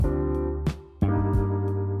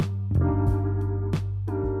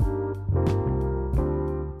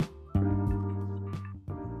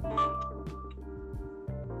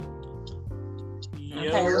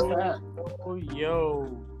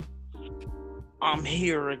I'm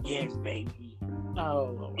here again, baby.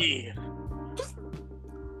 Oh, Yeah.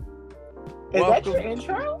 Is that your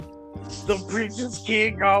intro? The Preacher's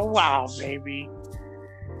Kid Gone Wild, baby.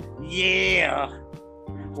 Yeah.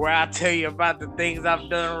 Where I tell you about the things I've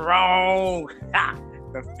done wrong.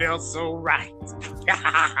 That felt so right.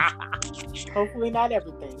 Hopefully not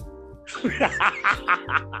everything.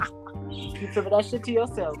 Keep some of that shit to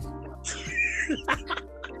yourself.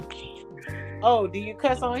 Oh, do you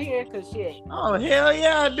cuss on here? Cause shit. Oh, hell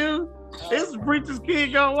yeah, dude. This Preacher's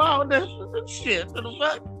Kid Gone Wild. That's shit. What the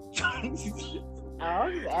fuck? I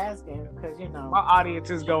was just asking because my audience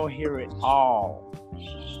is gonna hear it all.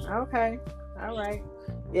 Okay, all right,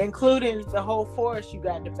 including the whole forest you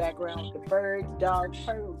got in the background, the birds, dogs,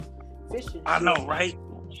 turtles, fishing. I know, right?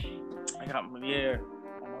 I know,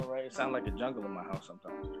 right? It sounds like a jungle in my house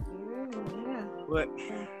sometimes. Yeah. But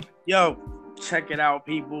yo, check it out,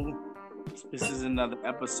 people. This is another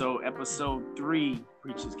episode 3,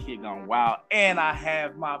 Preacher's Kid Gone Wild, and I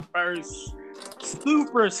have my first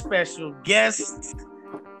super special guest,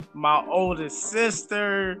 my oldest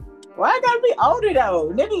sister. Why I gotta be older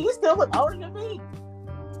though? Nigga, you still look older than me.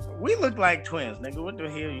 We look like twins, nigga. What the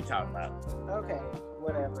hell you talking about? Okay,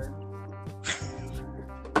 whatever.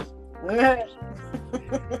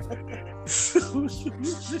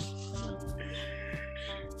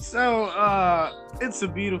 So, it's a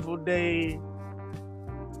beautiful day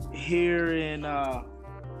here in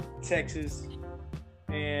Texas,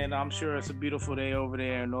 and I'm sure it's a beautiful day over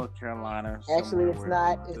there in North Carolina. Actually, it's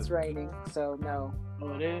not. It's raining, so no.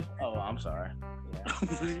 Oh, it is? Oh, I'm sorry.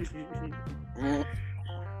 Yeah.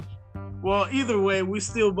 Well, either way, we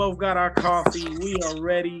still both got our coffee. We are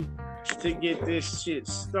ready to get this shit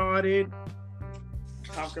started.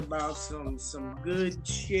 Talk about some good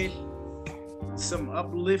shit. Some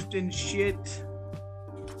uplifting shit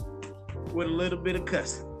with a little bit of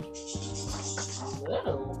cussing.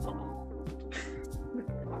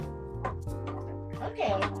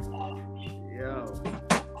 Okay. Yo.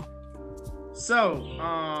 So,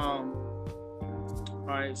 all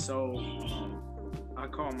right. So, I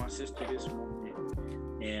called my sister this morning,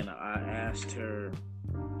 and I asked her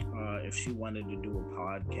if she wanted to do a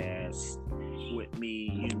podcast with me.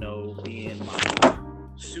 You know, being my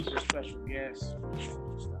super special guest.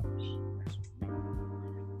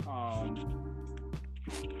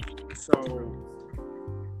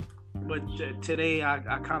 But today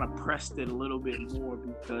I kind of pressed it a little bit more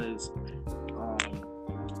because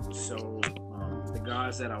the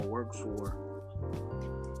guys that I work for,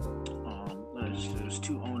 there's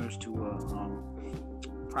two owners to a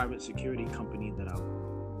private security company that I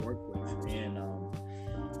work with, and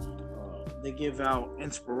they give out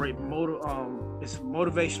it's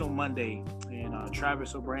Motivational Monday, and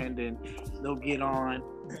Travis or Brandon, they'll get on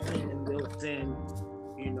and they'll send,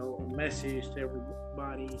 a message to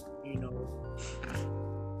everybody,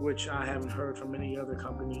 which I haven't heard from any other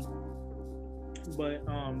company, but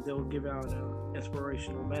they'll give out an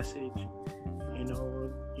inspirational message,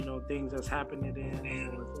 things that's happening or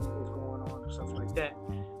things that's going on or stuff like that.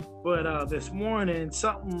 But this morning,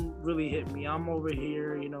 something really hit me. I'm over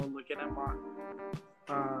here, looking at my,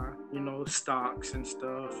 stocks and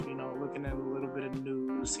stuff, looking at a little bit of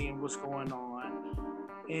news, seeing what's going on.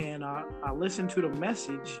 And I listened to the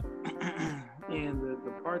message, and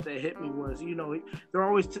the part that hit me was, they're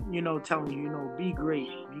always, telling you, be great.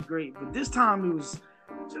 But this time it was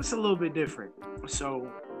just a little bit different. So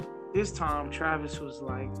this time Travis was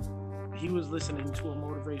like, he was listening to a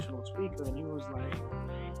motivational speaker, and he was like,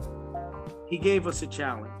 he gave us a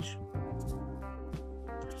challenge.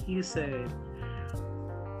 He said,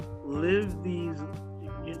 live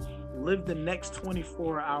the next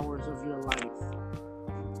 24 hours of your life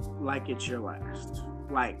like it's your last.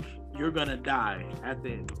 Like you're gonna die at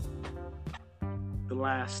the end.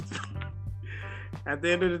 At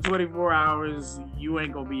the end of the 24 hours, you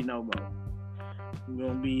ain't gonna be no more. You're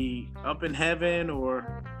gonna be up in heaven,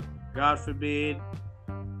 or God forbid,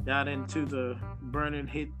 down into the burning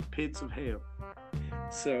pits of hell.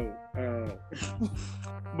 So,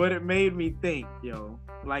 but it made me think,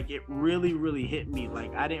 like it really, really hit me.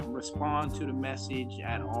 Like I didn't respond to the message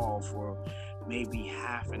at all for maybe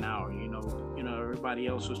half an hour. Everybody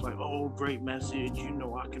else was like, "Oh, great message."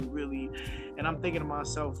 I can really, and I'm thinking to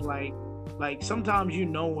myself, like sometimes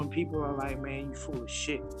when people are like, "Man, you full of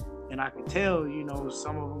shit," and I could tell,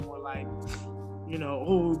 some of them were like,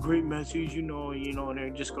 oh, great message, and they're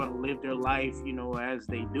just gonna live their life, as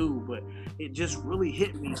they do. But it just really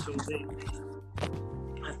hit me. So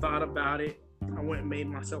I thought about it. I went and made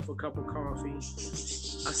myself a cup of coffee.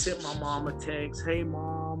 I sent my mom a text. Hey,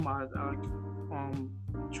 Mom, I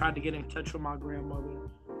tried to get in touch with my grandmother.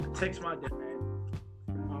 I text my dad.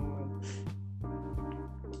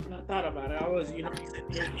 thought about it. I was, sitting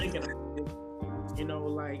here thinking about it,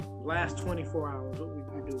 like last 24 hours, what would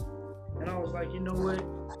you do? And I was like, you know what?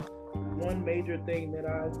 One major thing that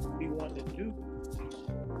I'd be wanting to do,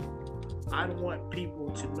 I'd want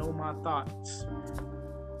people to know my thoughts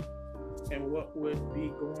and what would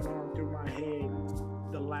be going on through my head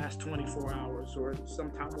the last 24 hours or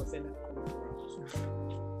sometime within that 24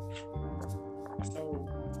 hours. So,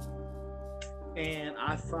 and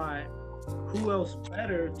I thought, who else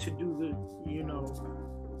better to do the,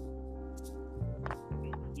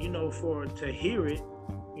 to hear it,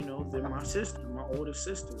 than my sister, my older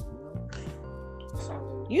sister,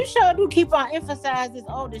 So you sure do keep on emphasizing this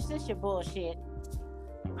older sister bullshit.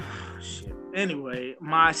 Shit. Anyway,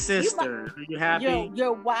 my sister. Are you happy?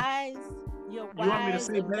 You're wise. You want me to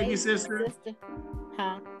say baby sister?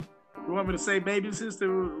 Huh? You want me to say baby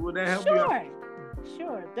sister? Would that help you out?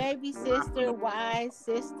 Sure. Baby sister, wise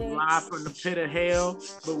sister. Live from the pit of hell,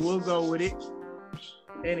 but we'll go with it.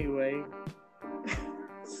 Anyway.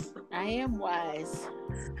 I am wise.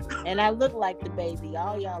 And I look like the baby.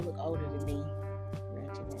 All y'all look older than me.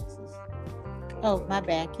 Ratchet asses. Oh, my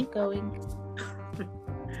bad. Keep going.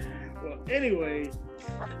 Well, anyway,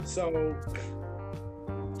 so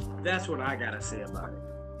that's what I gotta say about it.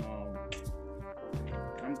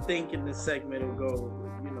 I'm thinking the segment will go,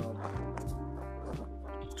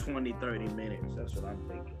 20, 30 minutes. That's what I'm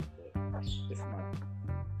thinking. But if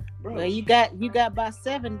well, you got about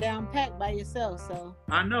 7 down packed by yourself, so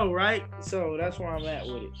I know, right? So that's where I'm at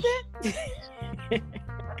with it.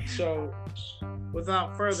 So,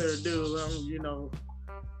 without further ado,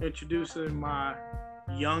 introducing my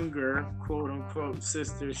younger, quote unquote,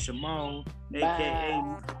 sister Shimon,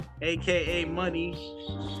 aka Money.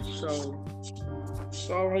 So, it's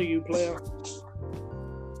all on you, player.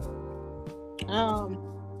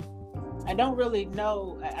 I don't really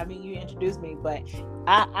know. I mean, you introduced me, but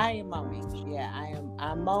I am Moni. Yeah,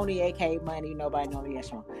 I'm Moni, aka Money. Nobody know me as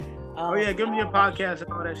Shimon. Give me your podcast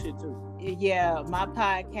and all that shit too. Yeah, my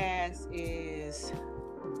podcast is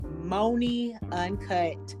Moni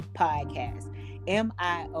Uncut Podcast.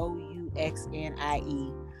 MIOUXNIE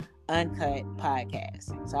Uncut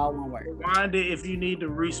Podcast. It's all one word. Rewind it if you need to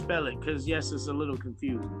respell it, because yes, it's a little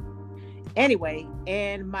confusing. Anyway,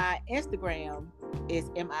 and my Instagram is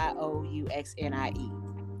MIOUXNIE.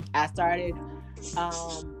 I started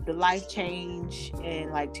the life change in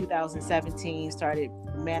like 2017, started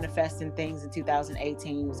manifesting things in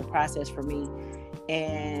 2018. It was a process for me.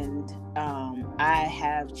 And I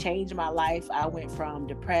have changed my life. I went from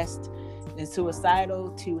depressed and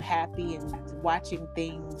suicidal to happy and watching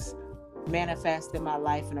things manifest in my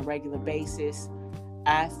life on a regular basis.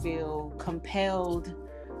 I feel compelled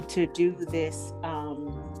to do this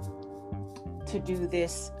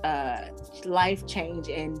life change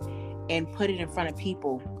and put it in front of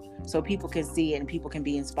people so people can see it and people can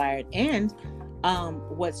be inspired. And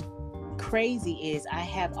what's crazy is I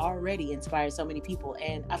have already inspired so many people,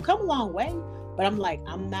 and I've come a long way, but I'm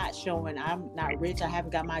not showing. I'm not rich. I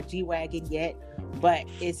haven't got my G-Wagon yet, but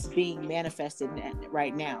it's being manifested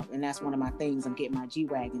right now, and that's one of my things. I'm getting my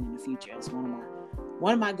G-Wagon in the future. It's one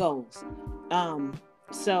of my goals.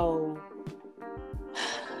 So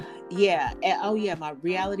yeah. Oh yeah, my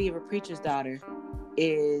Reality of a Preacher's Daughter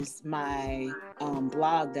is my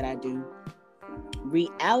blog that I do.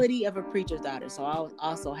 Reality of a Preacher's Daughter. So I'll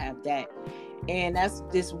also have that, and that's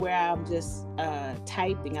just where I'm just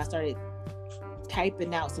typing. I started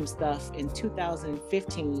typing out some stuff in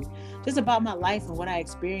 2015 just about my life and what I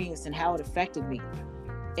experienced and how it affected me,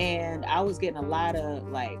 and I was getting a lot of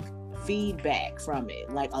feedback from it,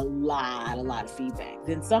 a lot of feedback.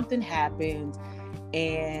 Then something happened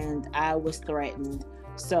and I was threatened,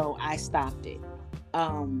 so I stopped it.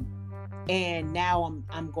 And now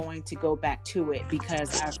I'm going to go back to it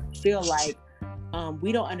because I feel like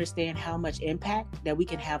we don't understand how much impact that we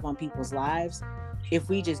can have on people's lives if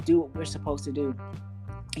we just do what we're supposed to do.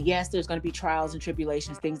 Yes, there's going to be trials and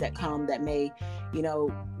tribulations, things that come that may,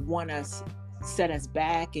 want to set us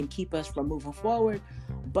back and keep us from moving forward,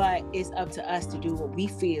 but it's up to us to do what we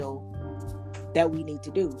feel that we need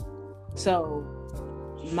to do. So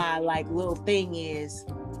my little thing is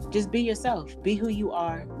just be yourself, be who you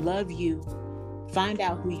are, love you, find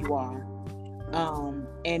out who you are,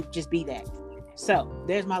 and just be that. So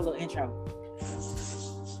there's my little intro.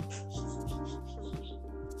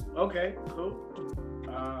 Okay, cool.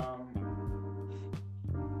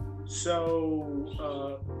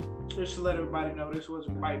 So just to let everybody know, this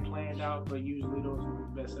wasn't quite planned out, but usually those are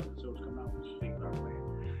the best episodes come out when things are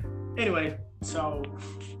planned. Anyway, so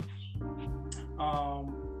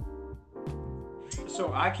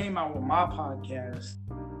I came out with my podcast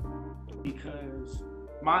because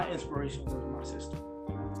my inspiration was my sister.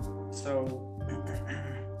 So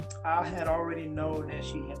I had already known that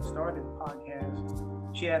she had started the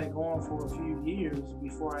podcast. She had it going for a few years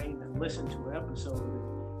before I even listened to an episode.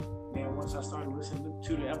 And once I started listening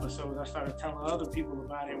to the episodes, I started telling other people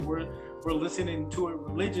about it. We're listening to it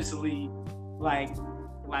religiously, like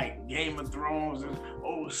Game of Thrones. And,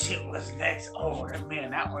 oh shit, what's next? Oh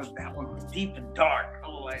man, that one was deep and dark.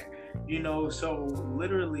 Oh, like, you know, so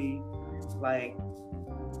literally, like,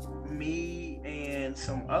 me and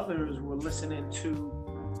some others were listening to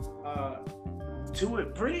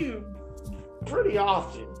it pretty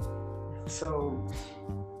often. So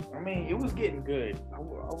I mean, it was getting good. I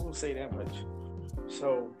will say that much.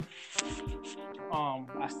 So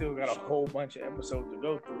I still got a whole bunch of episodes to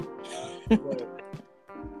go through.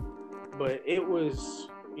 But it was,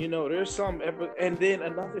 you know, there's some and then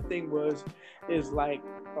another thing is like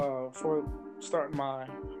for starting my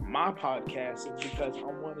podcast is because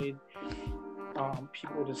I wanted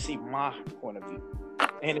people to see my point of view.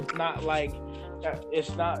 And it's not like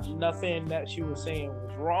it's not nothing that she was saying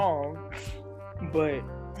was wrong, but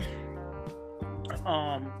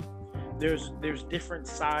there's different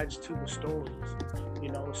sides to the stories, you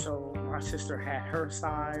know. So my sister had her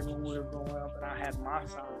side when we were growing up, and I had my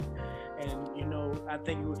side. And you know, I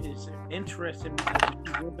think it's interesting because if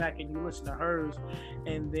you go back and you listen to hers,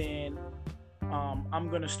 and then I'm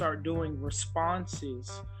gonna start doing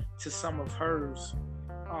responses to some of hers.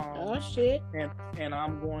 Oh shit! And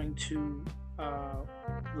I'm going to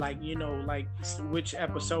like, you know, like which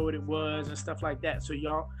episode it was and stuff like that. So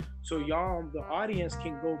y'all, the audience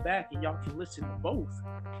can go back and y'all can listen to both,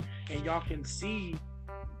 and y'all can see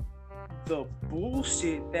the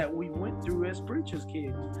bullshit that we went through as preachers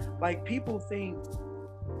kids. Like, people think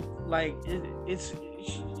like it's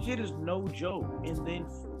shit is no joke, and then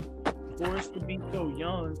for us to be so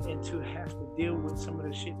young and to have to deal with some of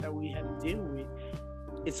the shit that we had to deal with,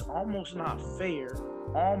 it's almost not fair,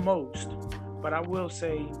 but I will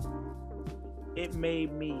say it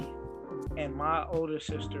made me and my older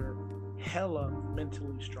sister hella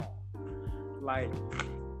mentally strong. Like,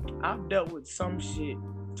 I've dealt with some shit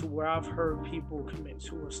to where I've heard people commit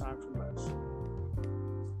suicide for less.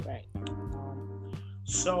 Right.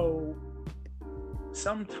 So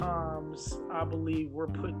sometimes I believe we're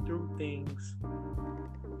put through things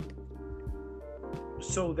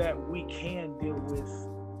so that we can deal with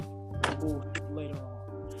the bullshit later on.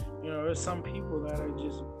 You know, there's some people that are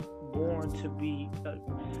just born to be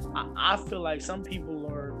I feel like some people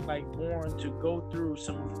are like born to go through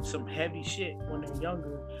some heavy shit when they're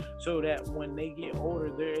younger, so that when they get older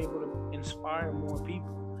they're able to inspire more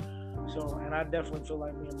people. So, and I definitely feel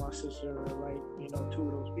like me and my sister are like, you know, two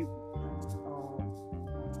of those people.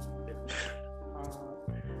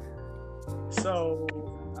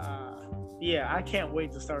 Yeah, I can't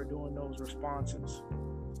wait to start doing those responses.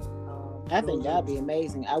 I think that'd be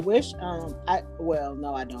amazing. I wish no, I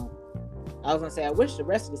don't. I was gonna say I wish the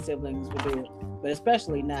rest of the siblings would do it, but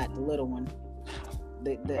especially not the little one.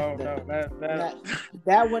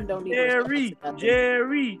 That one don't need Jerry.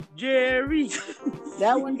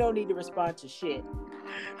 That one don't need to respond to shit.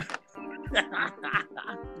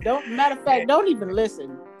 Matter of fact, don't even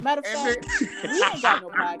listen. Matter of fact, we ain't got no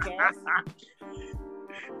podcast.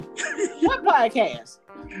 What podcast?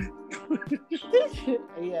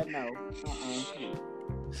 Yeah, no.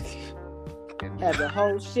 Have the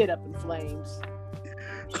whole shit up in flames.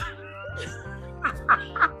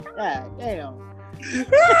 God damn.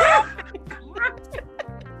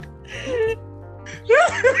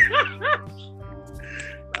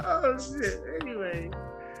 Oh shit. Anyway.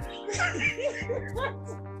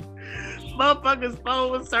 Motherfuckers'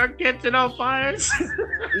 phone would start catching on fires.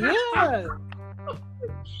 Yeah.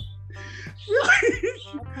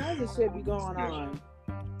 All kinds of shit be going on.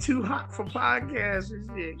 Too hot for podcasts and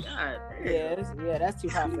shit. God damn. Yeah, that's too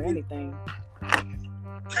hot for anything.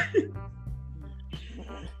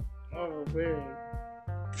 Oh man.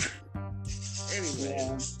 Anyway.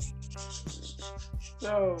 Yeah.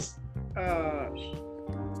 So I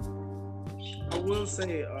will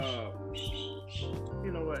say,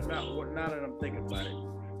 you know what, now that I'm thinking about it,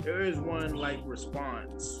 there is one like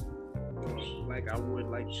response. Like I would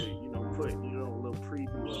like to, you know, put, you know, a little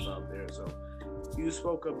preview of out there. So you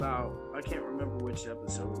spoke about, I can't remember which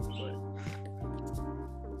episode, but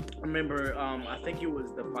I remember I think it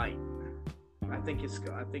was The Fight. I think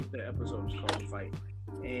the episode was called The Fight.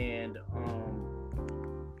 And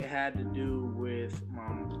it had to do with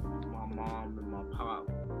my mom and my pop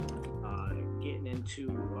getting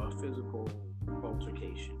into a physical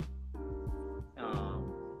altercation.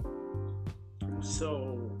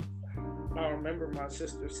 So I remember my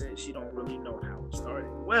sister said she don't really know how it started.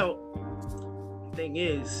 Well, the thing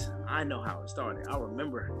is, I know how it started. I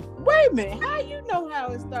remember. Wait a minute, how you know how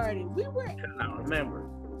it started? We were. Because I remember.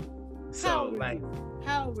 How So, old were like, you?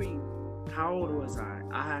 How old were you? how old was I?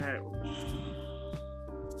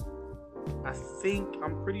 I think,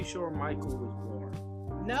 I'm pretty sure Michael was born.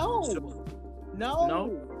 No, So, no.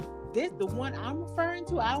 no? This the one I'm referring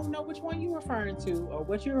to. I don't know which one you're referring to or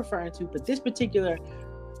what you're referring to, but this particular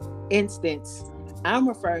instance I'm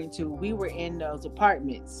referring to, we were in those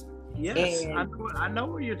apartments. Yes, And I know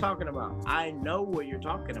what you're talking about. I know what you're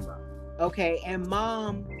talking about. okay, and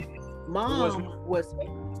mom was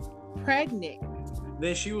pregnant.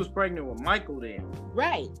 Then she was pregnant with Michael then.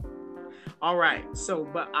 Right. All right. So,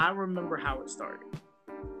 but I remember how it started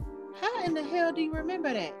How in the hell do you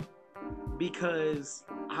remember that? because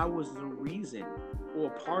I was the reason, or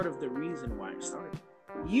part of the reason why it started.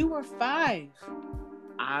 You were 5.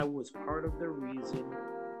 I was part of the reason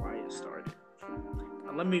why it started.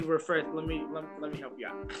 Now, let me refresh. Let me help you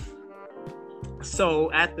out.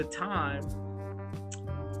 So at the time,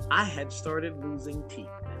 I had started losing teeth.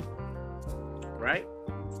 Right.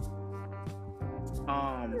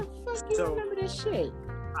 How the fuck you So remember this shit?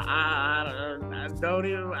 I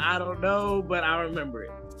don't know, but I remember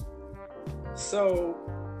it. So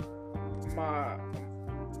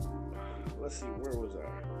let's see, where was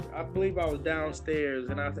I? I believe I was downstairs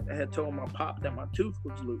and I had told my pop that my tooth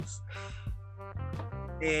was loose.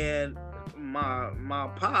 And my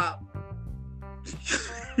pop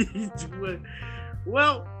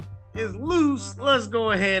well, it's loose. Let's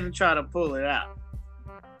go ahead and try to pull it out.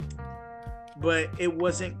 But it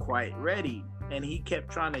wasn't quite ready. And he kept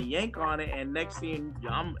trying to yank on it, and next thing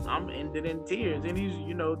I'm ended in tears, and he's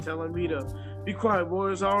telling me to be quiet,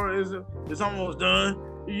 boy. It's almost done.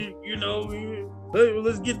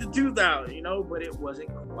 Let's get the tooth out, But it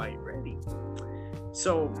wasn't quite ready.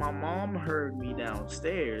 So my mom heard me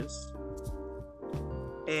downstairs,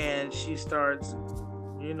 and she starts,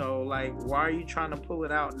 like, why are you trying to pull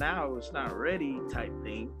it out now? It's not ready, type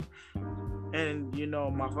thing. And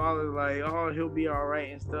my father's like, oh, he'll be all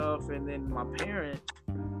right and stuff. And then my parents,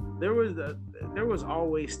 there was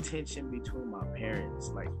always tension between my parents,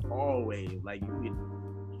 like always. Like you get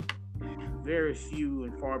very few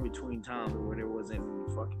and far between times where there wasn't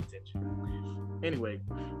any fucking tension. Anyway,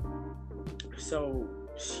 so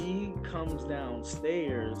she comes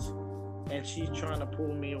downstairs and she's trying to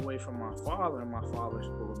pull me away from my father, and my father's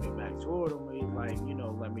pulling me back toward him. He's like,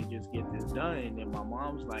 let me just get this done. And then my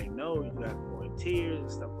mom's like, no, you got to go in tears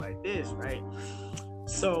and stuff like this, right?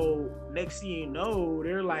 So next thing you know,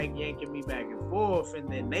 they're like yanking me back and forth, and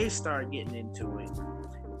then they start getting into it,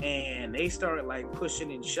 and they start like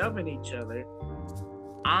pushing and shoving each other.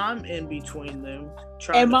 I'm in between them,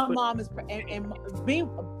 trying. And my mom is,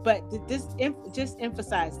 just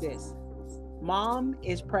emphasize this: mom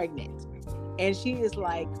is pregnant. And she is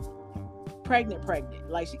like pregnant.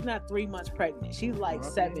 Like she's not 3 months pregnant. She's like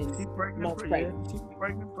 7 months pregnant. She's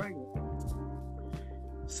pregnant.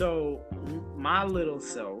 So my little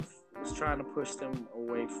self was trying to push them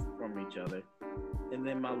away from each other. And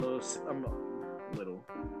then my little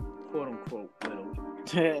quote unquote little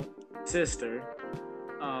sister,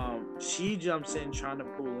 she jumps in trying to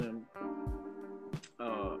pull him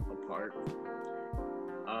apart.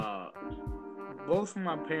 Both of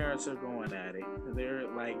my parents are going at it. They're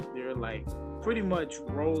like pretty much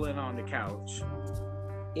rolling on the couch.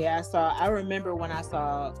 Yeah, I remember when I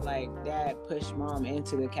saw like dad push mom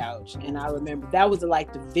into the couch, and I remember that was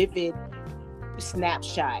like the vivid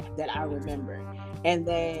snapshot that I remember. And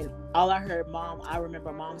then all I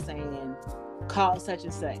remember mom saying, call such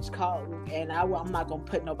and such, and I'm not gonna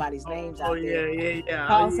put nobody's names out there. Yeah.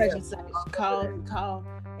 Call such and such, call.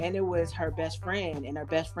 And it was her best friend, and her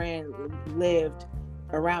best friend lived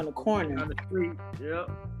around the corner. On the street, yep.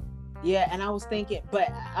 Yeah, and I was thinking,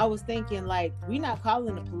 like, we not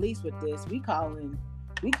calling the police with this. We calling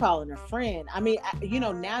a friend. I mean,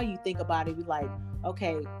 now you think about it, we like,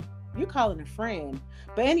 okay, you're calling a friend.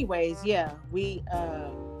 But anyways, yeah,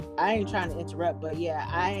 I ain't trying to interrupt, but yeah,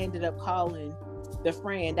 I ended up calling the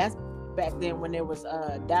friend. That's back then when there was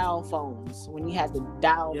dial phones, when you had to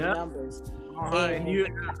dial the numbers. And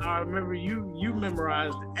I remember you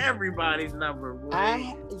memorized everybody's number.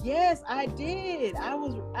 Yes, I did.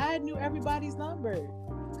 I knew everybody's number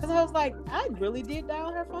because I was like, I really did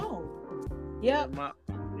dial her phone. Yep.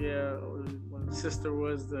 When sister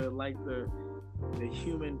was the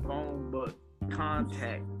human phone book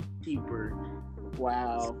contact keeper.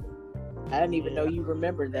 Wow, I didn't even know you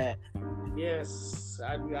remembered that. Yes,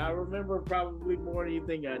 I remember probably more than you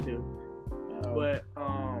think I do. Oh. But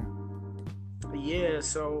Yeah,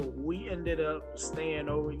 so we ended up staying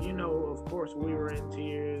over. Of course, we were in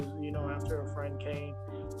tears. After a friend came,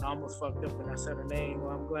 I almost fucked up and I said her name.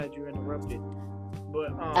 Well, I'm glad you interrupted.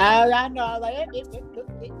 But I know, I was like,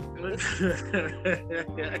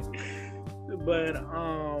 but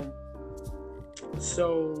so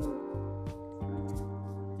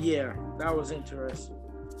yeah, that was interesting.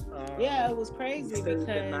 Yeah, it was crazy stayed the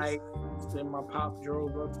because night. Then my pop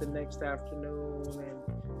drove up the next afternoon and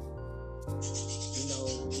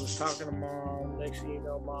was talking to mom. Next thing you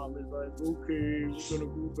know, mom is like, okay, we're gonna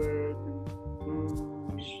go back.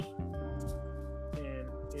 And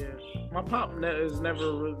yeah, my pop is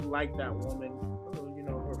never really like that woman,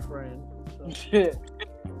 her friend. So.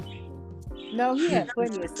 No, he had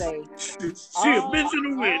plenty to say. She a bitch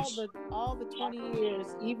and a witch. All the 20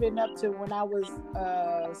 years, even up to when I was,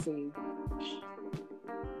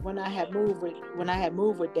 when I had moved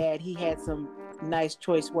with Dad, he had some nice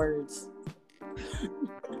choice words.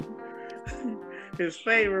 His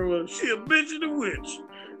favorite was, she a bitch and a witch.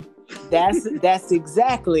 That's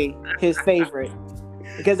exactly his favorite,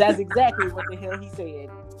 because that's exactly what the hell he said.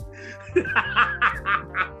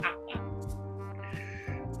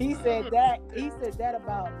 He said that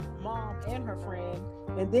about mom and her friend,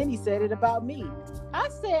 and then he said it about me. I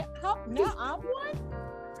said, now I'm one?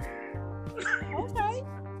 Okay.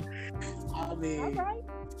 I mean, all right.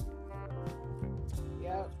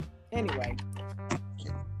 Yeah. Anyway.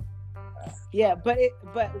 Yeah, but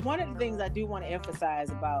one of the things I do want to emphasize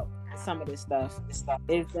about some of this stuff is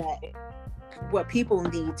that what people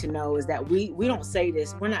need to know is that we don't say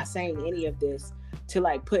this. We're not saying any of this to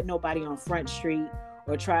like put nobody on Front Street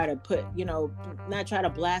or try to put, not try to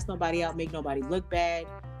blast nobody out, make nobody look bad.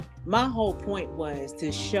 My whole point was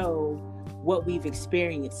to show what we've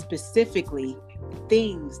experienced, specifically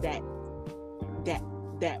things that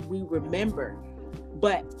we remember.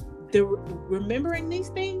 But remembering these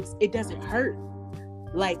things, it doesn't hurt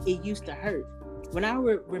like it used to hurt. When I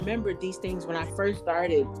remembered these things when I first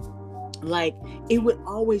started, like it would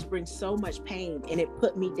always bring so much pain, and it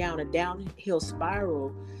put me down a downhill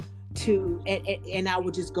spiral and I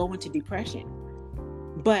would just go into depression.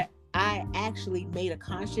 But I actually made a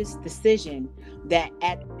conscious decision that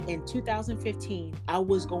in 2015, I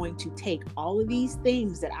was going to take all of these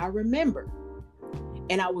things that I remember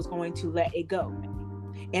and I was going to let it go.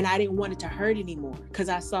 And I didn't want it to hurt anymore, because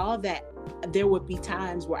I saw that there would be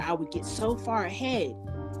times where I would get so far ahead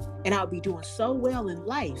and I would be doing so well in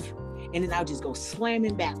life, and then I would just go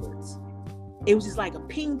slamming backwards. It was just like a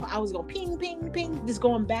ping. I was going ping, ping, ping, just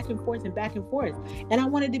going back and forth and back and forth. And I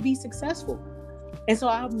wanted to be successful. And so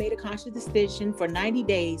I made a conscious decision for 90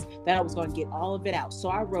 days that I was going to get all of it out. So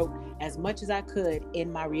I wrote as much as I could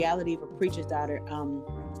in my Reality of a Preacher's Daughter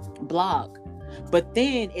blog. But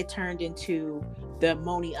then it turned into the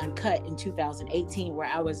Moni Uncut in 2018, where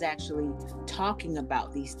I was actually talking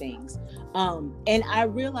about these things. And I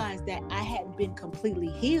realized that I hadn't been completely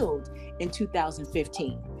healed in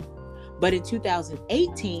 2015. But in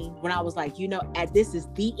 2018, when I was like, this is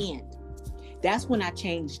the end, that's when I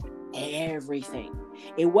changed everything.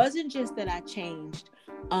 It wasn't just that I changed,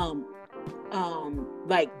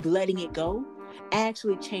 like letting it go. I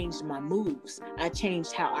actually changed my moves. I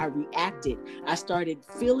changed how I reacted. I started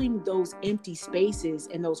filling those empty spaces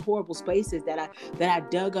and those horrible spaces that I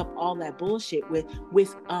dug up all that bullshit with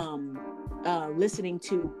listening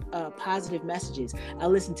to positive messages. I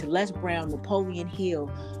listened to Les Brown, Napoleon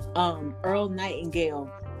Hill, Earl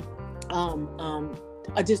Nightingale,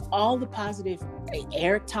 just all the positive.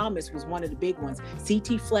 Eric Thomas was one of the big ones.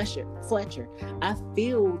 C.T. Fletcher. I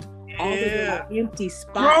filled all the empty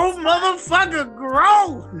spots. Grow, motherfucker,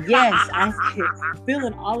 grow! Yes, I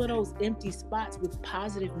filling all of those empty spots with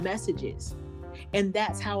positive messages. And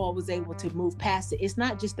that's how I was able to move past it. It's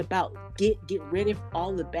not just about get rid of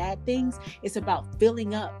all the bad things. It's about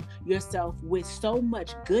filling up yourself with so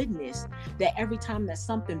much goodness that every time that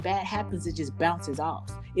something bad happens, it just bounces off.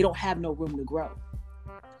 It don't have no room to grow.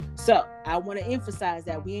 So I want to emphasize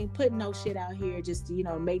that we ain't putting no shit out here just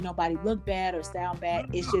to, make nobody look bad or sound bad.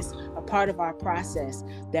 It's just a part of our process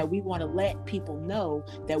that we want to let people know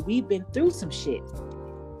that we've been through some shit,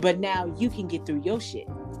 but now you can get through your shit.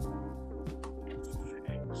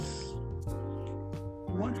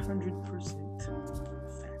 100%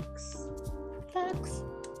 facts.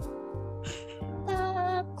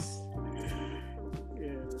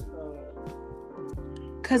 Yeah.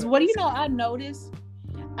 Because I noticed,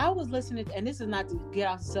 I was listening, and this is not to get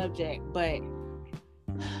off the subject, but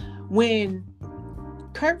when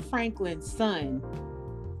Kirk Franklin's son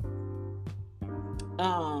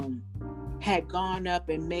had gone up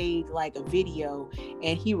and made like a video,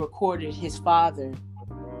 and he recorded his father.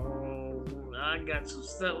 I got some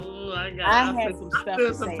stuff. Ooh, I had some stuff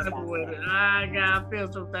to say about that. I feel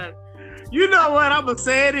some type. You know what? I'm gonna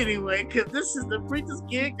say it anyway because this is the preacher's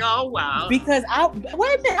kid gone wild. Because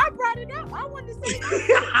wait a minute, I brought it up. I wanted to say it.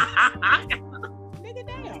 Nigga,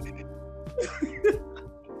 damn.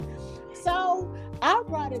 So I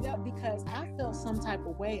brought it up because I felt some type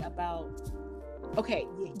of way about. Okay,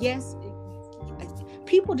 yes,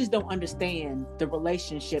 people just don't understand the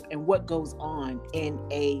relationship and what goes on in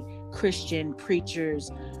a Christian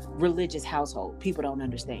preacher's religious household. People don't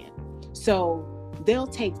understand. So they'll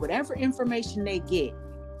take whatever information they get,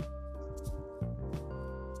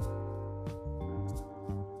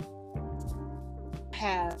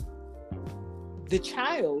 have the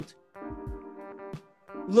child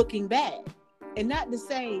looking bad. And not to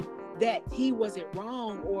say that he wasn't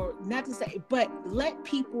wrong, or not to say, but let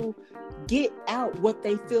people get out what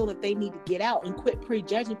they feel that they need to get out and quit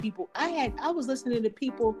prejudging people. I was listening to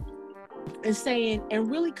people and saying, and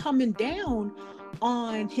really coming down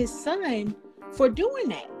on his son for doing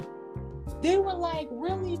that. They were like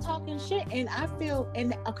really talking shit. And I feel,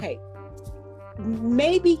 and okay,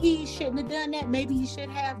 maybe he shouldn't have done that. Maybe he should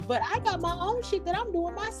have, but I got my own shit that I'm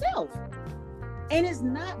doing myself. And it's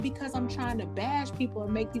not because I'm trying to bash people or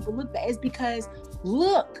make people look bad. It's because,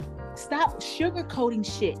 look, stop sugarcoating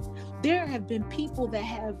shit. There have been people that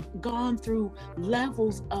have gone through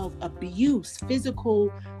levels of abuse,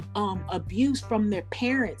 physical abuse from their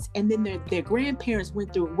parents, and then their grandparents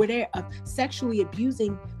went through it, where they're sexually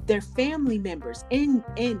abusing their family members in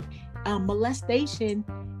molestation,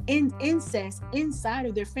 in incest inside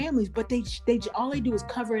of their families. But they all they do is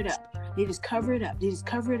cover it up. They just cover it up. They just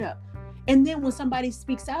cover it up. And then when somebody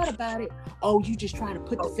speaks out about it, oh, you just trying to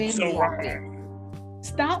put the family out there.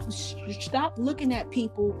 Stop looking at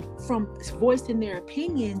people from voicing their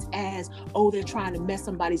opinions as, oh, they're trying to mess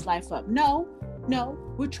somebody's life up. No,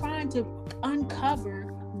 we're trying to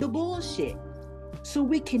uncover the bullshit so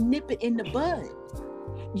we can nip it in the bud.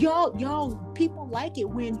 Y'all, people like it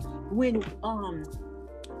when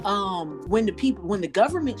the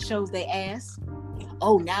government shows their ass.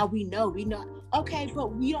 Oh, now we know. Okay,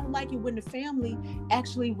 but we don't like it when the family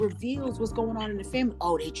actually reveals what's going on in the family.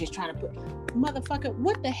 Oh, they just trying to put, motherfucker,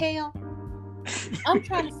 what the hell? I'm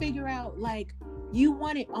trying to figure out, like, you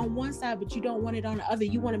want it on one side, but you don't want it on the other.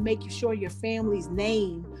 You want to make sure your family's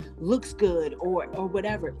name looks good or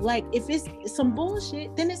whatever. Like, if it's some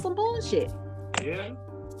bullshit, then it's some bullshit. Yeah.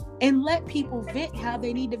 And let people vent how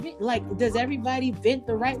they need to vent. Like, does everybody vent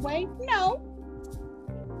the right way? No.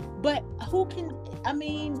 But who can, I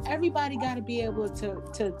mean, everybody got to be able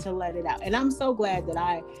to let it out. And I'm so glad that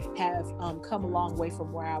I have come a long way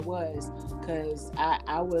from where I was, because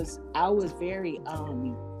I was very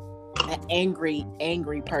an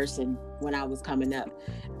angry person when I was coming up.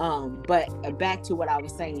 But back to what I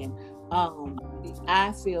was saying,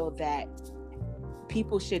 I feel that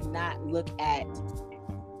people should not look at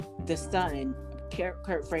the son,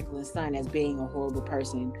 Kirk Franklin's son, as being a horrible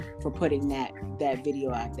person for putting that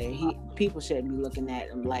video out there. People shouldn't be looking at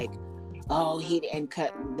him like, oh, he didn't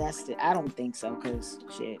cut. That's it. I don't think so, because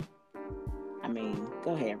shit. I mean,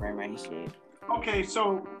 go ahead, Ray, shit. Okay,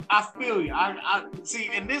 so I feel you. I see,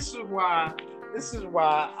 and this is why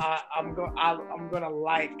I'm gonna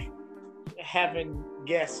like having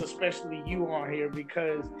guests, especially you on here,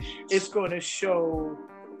 because it's going to show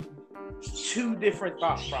two different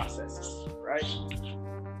thought processes, right?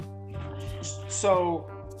 So,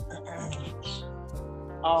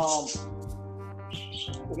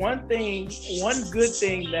 one good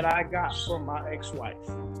thing that I got from my ex-wife,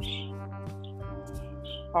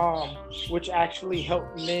 which actually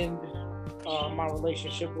helped mend my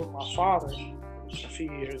relationship with my father a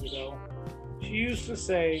few years ago. She used to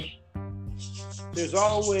say, there's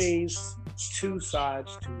always two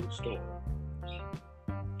sides to a story,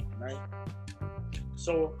 right?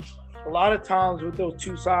 So a lot of times with those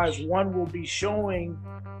two sides, one will be showing,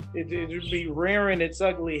 it'll be rearing its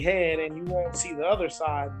ugly head, and you won't see the other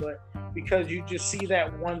side. But because you just see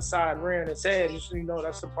that one side rearing its head, just so you know,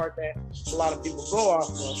 that's the part that a lot of people go off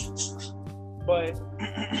of. But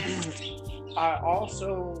I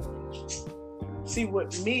also see,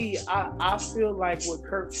 with me, I feel like with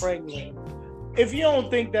Kirk Franklin, if you don't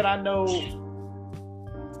think that I know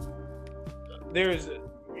there's,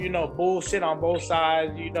 bullshit on both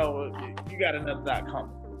sides, you got another dot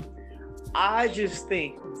coming. I just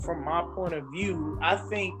think, from my point of view, I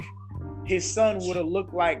think his son would have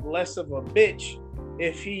looked like less of a bitch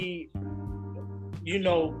if he,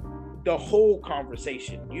 the whole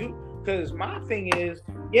conversation. Because my thing is,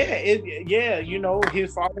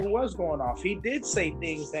 his father was going off. He did say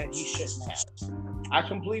things that he shouldn't have. I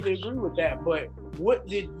completely agree with that. But what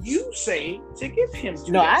did you say to get him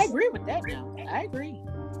to? No, I agree with that now. I agree.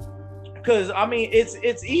 Because I mean,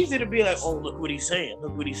 it's easy to be like, oh, look what he's saying.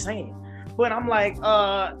 Look what he's saying. But I'm like,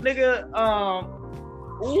 nigga,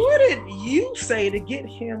 what did you say to get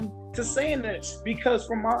him to saying that? Because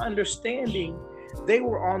from my understanding, they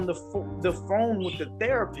were on the phone with the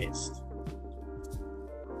therapist.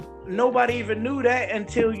 Nobody even knew that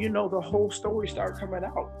until, you know, the whole story started coming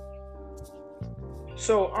out.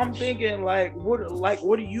 So I'm thinking, like, what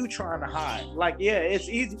are you trying to hide? Like, yeah, it's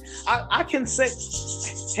easy. I can say,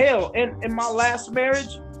 hell, in my last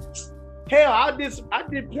marriage, hell, I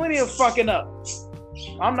did plenty of fucking up.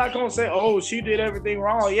 I'm not gonna say, oh, she did everything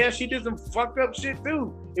wrong. Yeah, she did some fucked up shit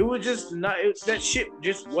too. It was just not, that shit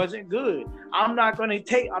just wasn't good. I'm not gonna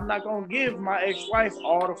give my ex-wife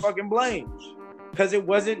all the fucking blame, because it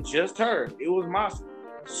wasn't just her. It was my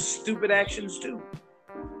stupid actions too.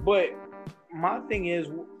 But my thing is,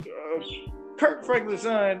 Kirk Franklin's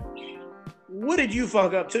son, what did you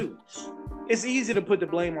fuck up too? It's easy to put the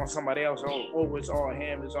blame on somebody else. Oh, it's all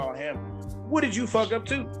him. It's all him. What did you fuck up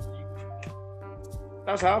too?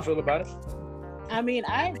 That's how I feel about it. I mean,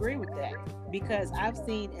 I agree with that, because I've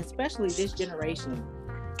seen, especially this generation,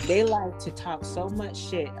 they like to talk so much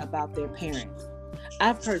shit about their parents.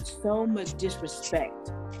 I've heard so much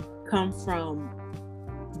disrespect come from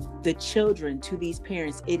the children to these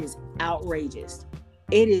parents. It is outrageous.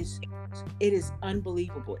 It is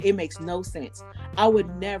unbelievable. It makes no sense. I would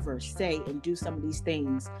never say and do some of these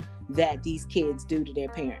things that these kids do to their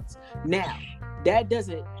parents. Now, that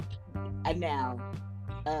doesn't.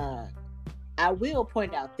 I will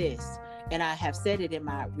point out this, and I have said it in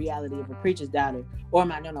my Reality of a Preacher's Daughter, or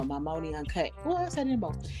my Moni Uncut. Well, I said it in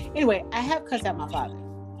both. Anyway, I have cussed out my father,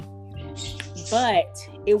 but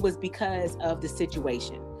it was because of the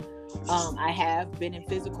situation. I have been in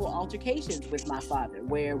physical altercations with my father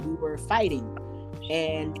where we were fighting,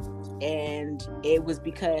 and it was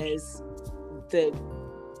because how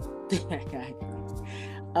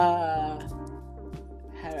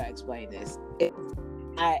do I explain this?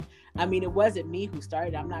 I mean, it wasn't me who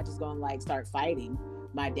started. I'm not just going to like start fighting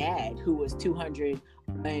my dad, who was 200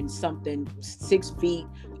 and something, 6 feet,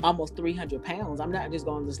 almost 300 pounds. I'm not just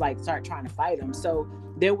going to just like start trying to fight him. So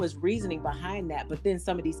there was reasoning behind that. But then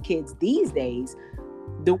some of these kids these days,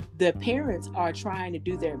 the parents are trying to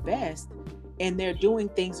do their best, and they're doing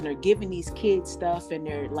things, and they're giving these kids stuff, and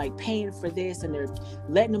they're like paying for this, and they're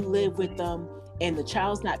letting them live with them, and the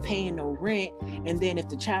child's not paying no rent. And then if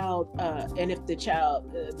the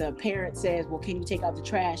parent says, well, can you take out the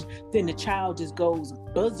trash? Then the child just goes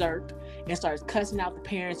berserk and starts cussing out the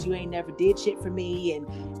parents. You ain't never did shit for me.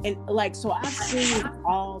 And like, so I've seen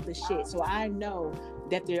all the shit. So I know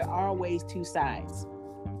that there are always two sides.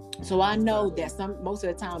 So I know that most of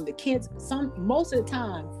the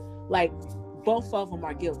time, like both of them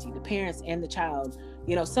are guilty, the parents and the child,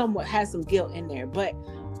 you know, somewhat has some guilt in there. But,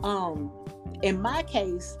 in my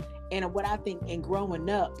case, and what I think in growing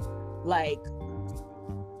up, like,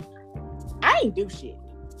 I ain't do shit.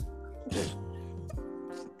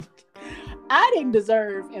 I didn't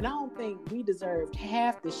deserve, and I don't think we deserved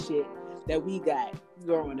half the shit that we got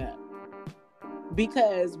growing up,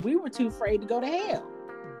 because we were too afraid to go to hell.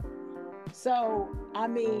 So, I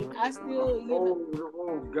mean, I still, you know.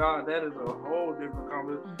 Oh God, that is a whole different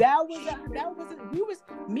conversation.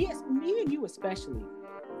 Me and you especially.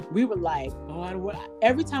 We were like,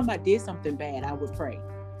 every time I did something bad, I would pray,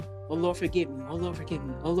 oh Lord, forgive me. Oh Lord, forgive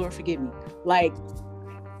me. Oh Lord, forgive me. Like,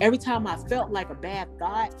 every time I felt like a bad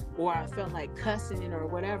thought, or I felt like cussing or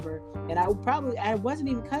whatever, and I wasn't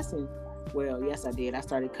even cussing. Well, yes, I did. I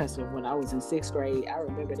started cussing when I was in 6th grade. I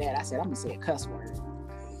remember that. I said, I'm going to say a cuss word.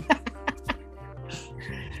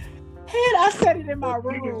 And I said it in my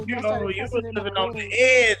room. You were living on the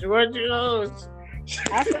edge. What you know?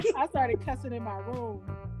 I started cussing in my room.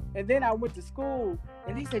 And then I went to school,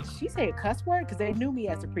 and they said, she said a cuss word? Because they knew me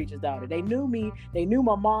as a preacher's daughter. They knew me. They knew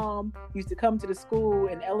my mom used to come to the school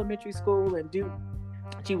in elementary school and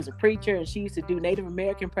she was a preacher, and she used to do Native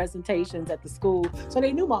American presentations at the school. So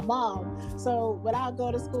they knew my mom. So when I'd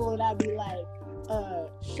go to school and I'd be like,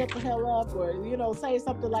 shut the hell up, or, you know, say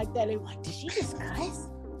something like that, they were like, did she just cuss?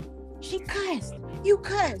 She cussed. You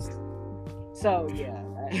cussed. So, yeah,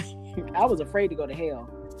 I was afraid to go to hell.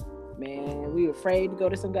 Man, we were afraid to go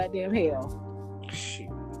to some goddamn hell. Shit.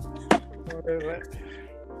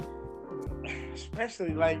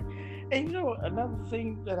 Especially, like, and you know, another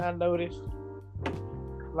thing that I noticed,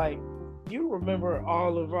 like, you remember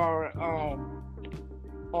all of our,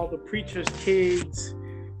 all the preachers' kids,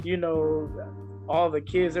 you know, all the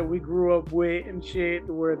kids that we grew up with and shit,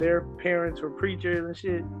 where their parents were preachers and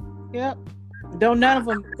shit. Yep. Don't none of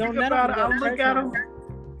them. Don't Think none about of it. them I go to look church at no them. more.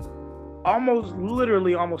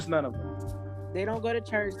 Almost none of them. They don't go to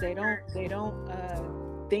church. They don't.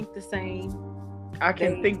 Think the same. I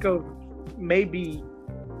can think of maybe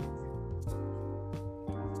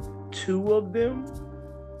 2 of them.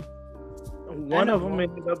 One of them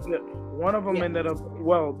ended up.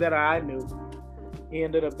 Well, that I knew. He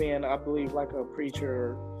ended up being, I believe, like a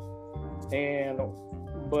preacher,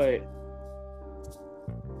 but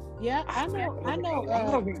yeah, I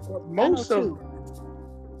know. Most of them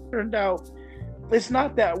turned out. It's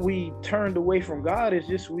not that we turned away from God. It's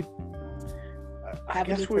just I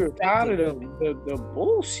guess we were tired of the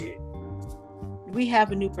bullshit. We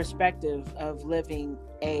have a new perspective of living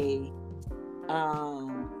a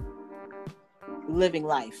living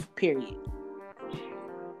life. Period.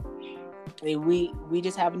 I mean, we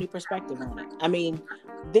just have a new perspective on it. I mean,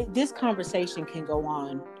 this conversation can go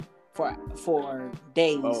on for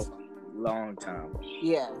days. Oh, long time.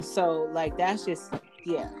 Yeah. So like that's just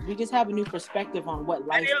we just have a new perspective on what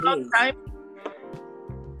life is. Time.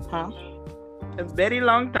 Huh? A very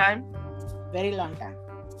long time. Very long time.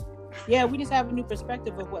 Yeah, we just have a new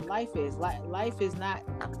perspective of what life is. Life is not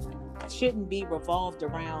shouldn't be revolved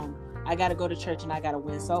around I got to go to church and I got to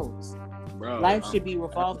win souls. Bro, life should be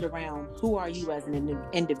revolved around who are you as an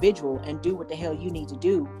individual and do what the hell you need to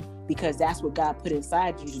do because that's what God put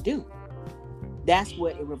inside you to do. That's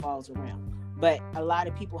what it revolves around. But a lot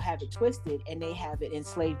of people have it twisted and they have an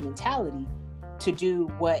enslaved mentality to do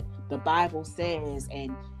what the Bible says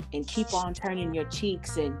and keep on turning your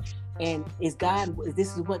cheeks and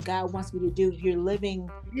this is what God wants me to do. You're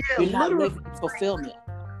not living fulfillment.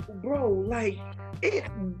 Bro, like it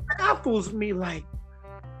baffles me like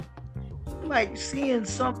seeing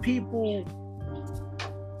some people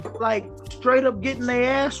like straight up getting their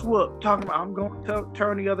ass whooped talking about I'm going to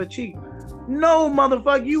turn the other cheek. No,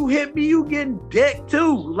 motherfucker, you hit me, you getting decked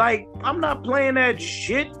too. Like, I'm not playing that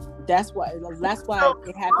shit. That's why it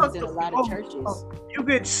happens in a lot of churches. You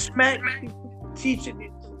get smacked teaching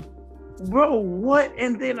it. Bro, what?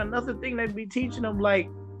 And then another thing they'd be teaching them like,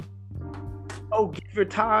 oh, give your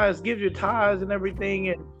tithes and everything.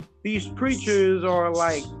 And these preachers are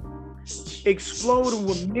like exploding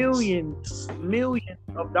with millions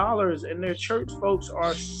of dollars and their church folks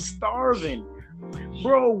are starving.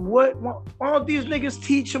 Bro, what? Why don't these niggas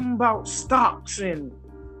teach them about stocks and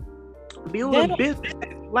building business?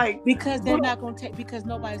 Like, because they're not gonna take because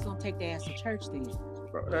nobody's gonna take their ass to church then.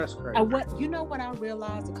 Bro, that's crazy. And what I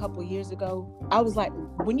realized a couple years ago? I was like,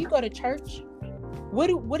 when you go to church, what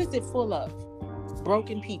is it full of?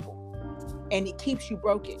 Broken people. And it keeps you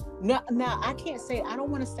broken. Now I can't say I don't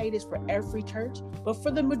want to say this for every church, but for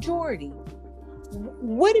the majority.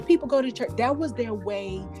 Where did people go to church? That was their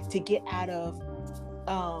way to get out of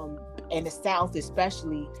in the South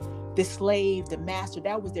especially, the slave, the master.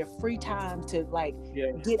 That was their free time to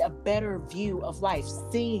get a better view of life.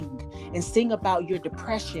 Sing about your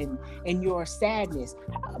depression and your sadness.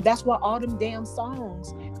 That's why all them damn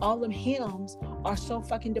songs, all them hymns are so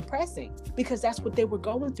fucking depressing, because that's what they were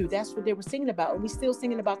going through. That's what they were singing about. And we still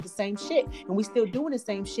singing about the same shit, and we still doing the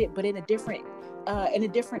same shit, but in a different age.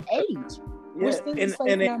 Yeah. We're still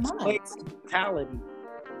enslaved in our minds. Mentality.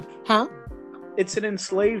 Huh? It's an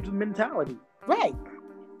enslaved mentality. Right.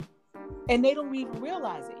 And they don't even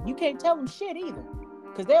realize it. You can't tell them shit either,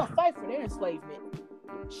 because they'll fight for their enslavement.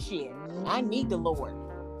 Shit, I need the Lord.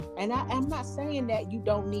 And I'm not saying that you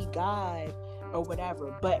don't need God or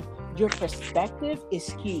whatever, but your perspective is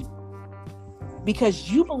skewed because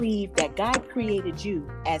you believe that God created you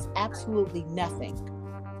as absolutely nothing.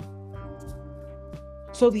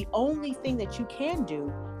 So the only thing that you can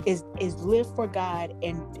do is live for God.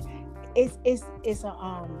 And it's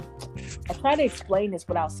I try to explain this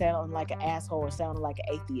without sounding like an asshole or sounding like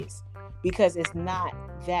an atheist, because it's not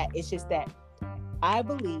that. It's just that I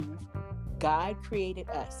believe God created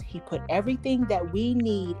us. He put everything that we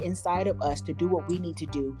need inside of us to do what we need to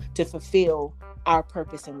do to fulfill our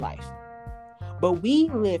purpose in life. But we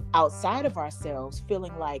live outside of ourselves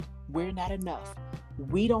feeling like we're not enough.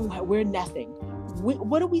 We're nothing.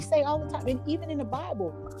 What do we say all the time? And even in the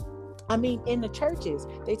Bible, I mean, in the churches,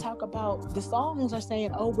 they talk about, the songs are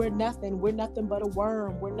saying, oh, we're nothing but a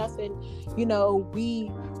worm. We're nothing,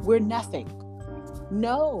 we're nothing.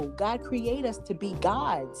 No, God created us to be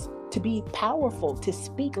gods, to be powerful, to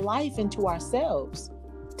speak life into ourselves,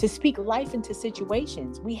 to speak life into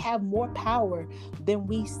situations. We have more power than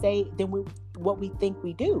what we think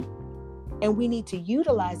we do. And we need to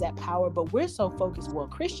utilize that power, but we're so focused,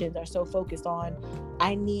 Christians are so focused on,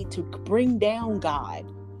 I need to bring down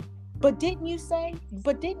God. But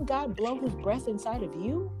didn't God blow his breath inside of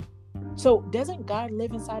you? So doesn't God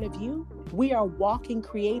live inside of you? We are walking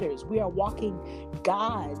creators. We are walking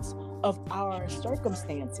gods of our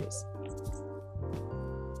circumstances.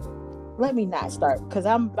 Let me not start, because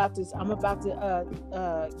I'm about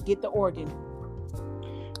to get the organ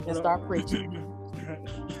and start preaching.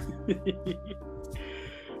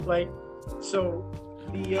 Like, so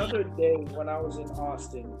the other day when I was in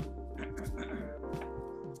Austin,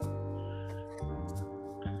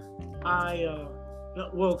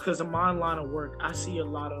 because of my line of work, I see a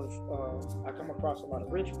lot of, I come across a lot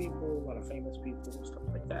of rich people, a lot of famous people, and stuff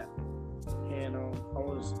like that. And I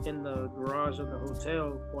was in the garage of the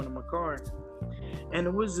hotel, going to my car, and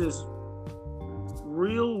it was this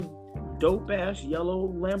real dope-ass yellow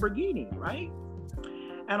Lamborghini, right?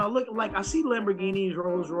 And I see Lamborghinis,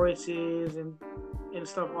 Rolls Royces, and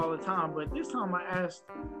stuff all the time, but this time I asked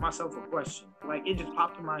myself a question. Like, it just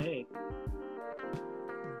popped in my head.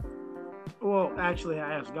 Well, actually,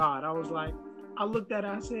 I asked God. I was like, I looked at it,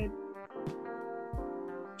 I said,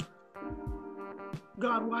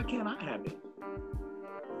 God, why can't I have it?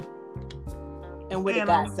 And what did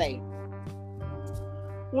God say?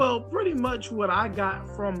 Well, pretty much what I got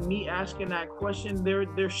from me asking that question,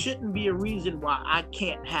 there shouldn't be a reason why I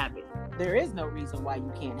can't have it. There is no reason why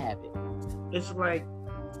you can't have it. It's like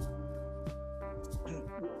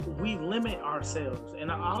we limit ourselves,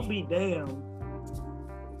 and I'll be damned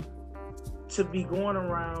to be going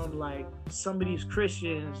around like some of these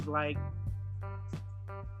Christians, like,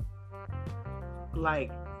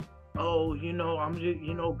 oh, I'm just,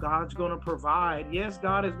 God's gonna provide. Yes,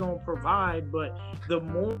 God is gonna provide, but the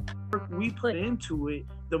more work we put into it,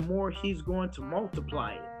 the more He's going to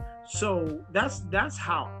multiply it. So that's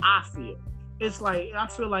how I feel. It's like I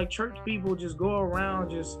feel like church people just go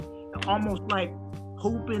around just almost like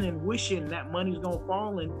hoping and wishing that money's gonna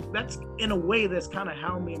fall, and that's in a way that's kind of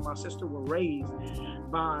how me and my sister were raised,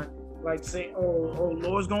 by like saying, oh,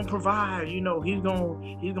 Lord's gonna provide, he's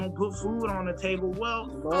gonna put food on the table. Well,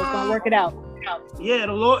 Lord's gonna work it out. Yeah,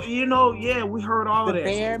 the Lord, we heard all of that.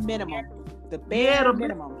 The bare minimum. The bare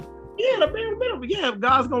minimum. Yeah, the bare minimum. Yeah,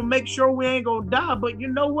 God's gonna make sure we ain't gonna die. But you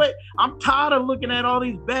know what? I'm tired of looking at all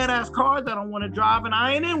these badass cars I don't want to drive, and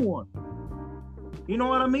I ain't in one. You know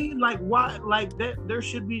what I mean? Like, why? Like that?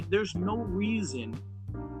 There's no reason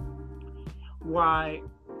why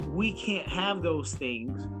we can't have those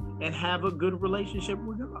things and have a good relationship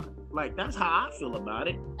with God. Like, that's how I feel about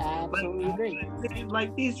it. Absolutely agree.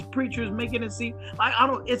 Like these preachers making it seem like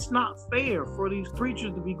it's not fair for these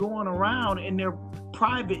preachers to be going around in their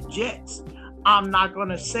private jets. I'm not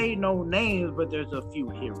gonna say no names, but there's a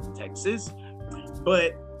few here in Texas.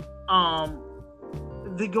 But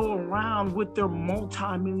they go around with their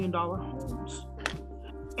multi-million-dollar homes,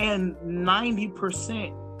 and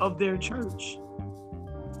 90% of their church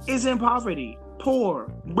is in poverty,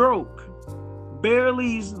 poor, broke,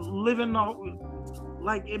 barely living off.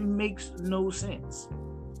 Like, it makes no sense.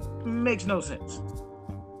 It makes no sense.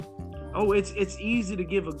 Oh, it's easy to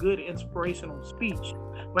give a good inspirational speech,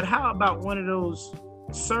 but how about one of those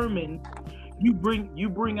sermons you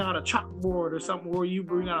bring out a chalkboard or something, or you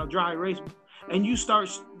bring out a dry erase, and you start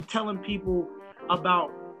telling people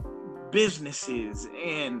about businesses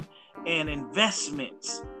and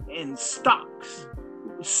investments and stocks,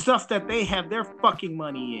 stuff that they have their fucking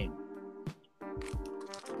money in.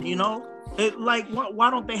 Why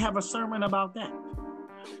don't they have a sermon about that?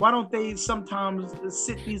 Why don't they sometimes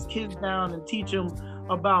sit these kids down and teach them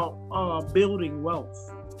about building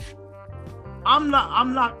wealth? I'm not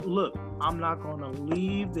gonna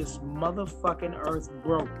leave this motherfucking earth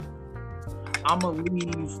broke. I'm gonna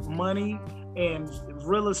leave money and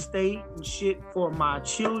real estate and shit for my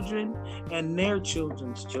children and their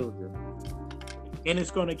children's children, and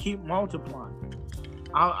it's gonna keep multiplying.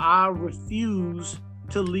 I refuse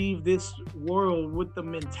to leave this world with the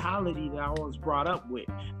mentality that I was brought up with.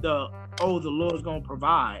 The Lord's gonna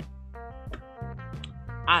provide.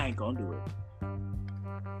 I ain't gonna do it.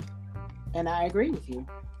 And I agree with you.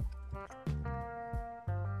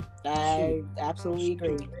 I absolutely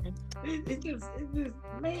agree. It just,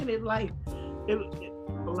 man, like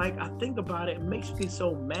I think about it, it makes me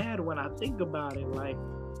so mad when I think about it. Like,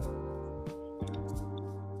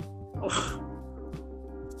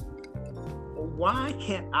 why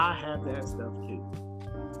can't I have that stuff too?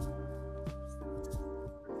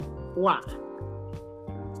 Why?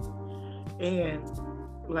 And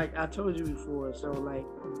like I told you before, so like,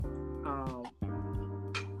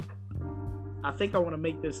 I think I want to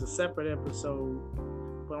make this a separate episode,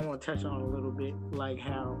 but I want to touch on a little bit, like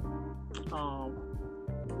how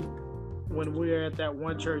when we were at that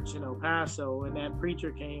one church in El Paso, and that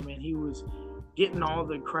preacher came and he was getting all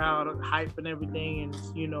the crowd hype and everything, and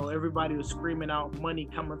you know, everybody was screaming out, "Money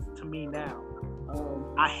cometh to me now."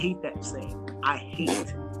 I hate that saying. I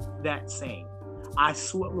hate that saying. I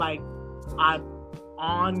swear, like, I,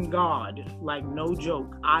 on God, like, no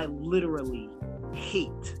joke, I literally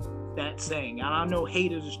hate that saying. And I know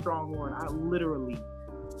hate is a strong word. I literally,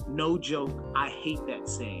 no joke, I hate that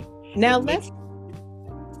saying. Now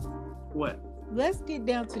What? Let's get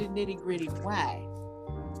down to the nitty gritty. Why?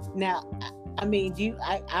 Now, I mean,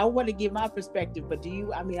 I want to give my perspective, but do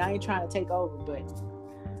you? I mean, I ain't trying to take over, but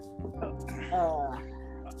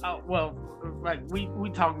well, like we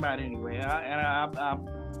talking about it anyway,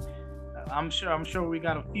 I'm sure we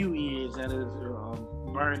got a few ears that is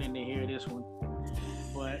burning to hear this one,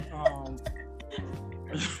 but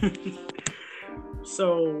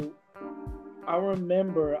so I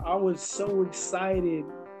remember I was so excited,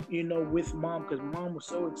 you know, with mom, because mom was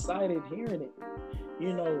so excited hearing it.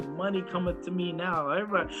 You know, money coming to me now.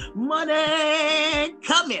 Everybody, money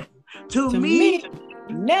coming to me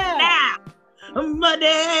now. Money,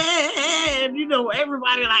 you know,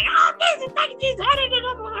 everybody like, oh, this is like this,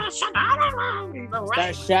 you know,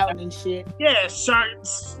 right? Start shouting and shit. Yeah, shouting.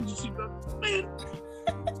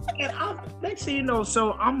 And next thing you know,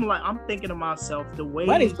 so I'm thinking to myself, the way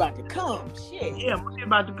money's about to come. Shit. Yeah, money's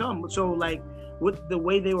about to come. So like, with the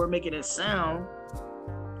way they were making it sound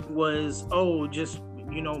was, oh, just,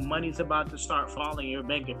 you know, money's about to start falling in your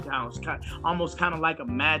bank accounts, almost kind of like a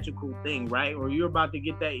magical thing, right? Or you're about to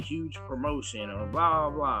get that huge promotion, or blah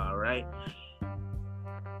blah, right?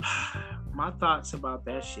 My thoughts about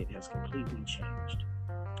that shit has completely changed.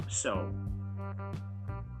 So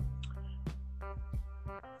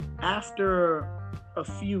after a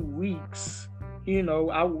few weeks, you know,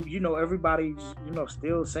 everybody's, you know,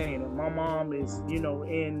 still saying it. My mom is, you know,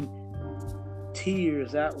 in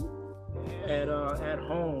tears at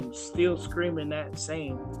home, still screaming that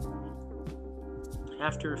same.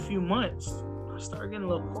 After a few months, I started getting a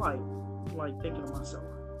little quiet, like thinking to myself,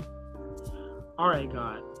 all right,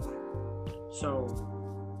 God. So,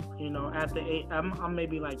 you know, at the age, I'm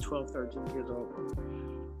maybe like 12, 13 years old.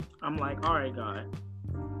 I'm like, all right, God.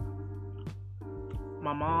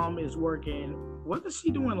 My mom is working. Wasn't she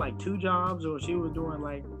doing like 2 jobs, or she was doing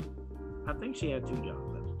like, I think she had 2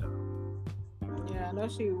 jobs at the time. Yeah, I know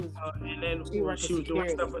she was. And then she was doing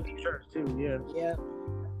stuff at the church too. Yeah. Yeah.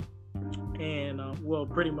 And well,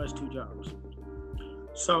 pretty much 2 jobs.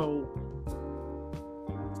 So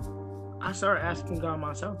I started asking God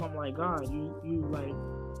myself. I'm like, God, you like,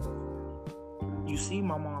 you see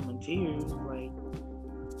my mom in tears, like.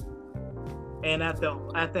 And at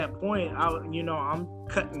that point, I'm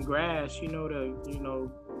cutting grass,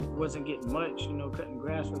 wasn't getting much, cutting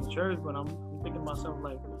grass for the church. But I'm thinking to myself,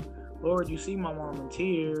 like, Lord, you see my mom in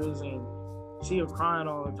tears, and see her crying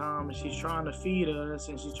all the time, and she's trying to feed us,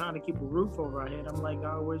 and she's trying to keep a roof over our head. I'm like,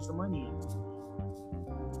 God, where's the money at?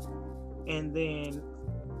 And then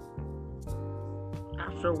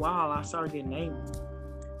after a while, I started getting angry.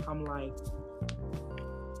 I'm like,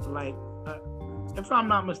 if I'm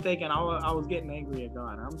not mistaken, I was getting angry at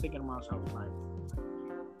God. I'm thinking to myself, like,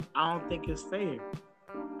 I don't think it's fair,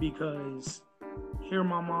 because here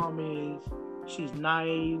my mom is, she's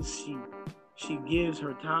nice, she gives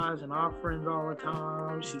her tithes and offerings all the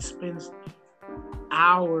time, she spends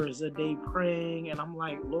hours a day praying, and I'm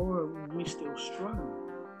like, Lord, we still struggle.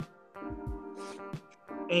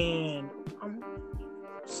 And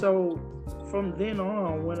so from then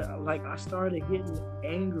on, when I started getting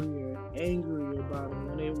angrier about it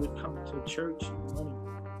when it would come to church and money,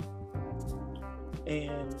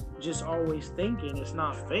 and just always thinking it's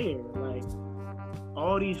not fair. Like,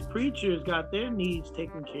 all these preachers got their needs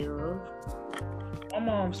taken care of. My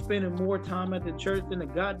mom's spending more time at the church than the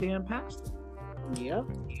goddamn pastor. Yep.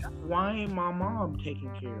 Why ain't my mom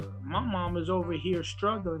taken care of? My mom is over here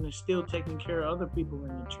struggling and still taking care of other people in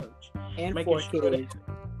the church. And 4 kids.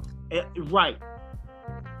 Right.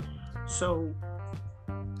 So,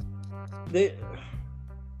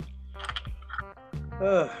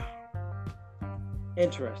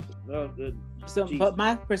 interesting. But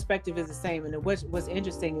my perspective is the same. And what's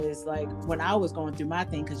interesting is, like, when I was going through my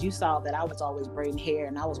thing, because you saw that I was always braiding hair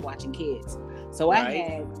and I was watching kids. So right. I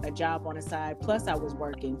had a job on the side, plus I was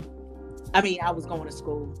working. I mean, I was going to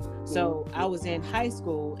school. So I was in high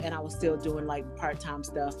school and I was still doing like part-time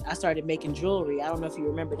stuff. I started making jewelry. I don't know if you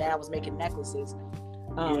remember that. I was making necklaces.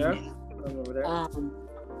 Yeah, I remember that.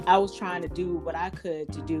 I was trying to do what I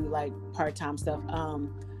could to do like part-time stuff.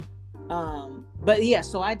 But yeah,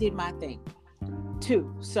 so I did my thing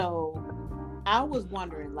too. So I was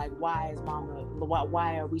wondering, like, why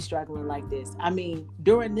are we struggling like this? I mean,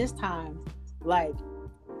 during this time, like,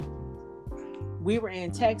 we were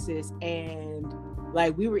in Texas, and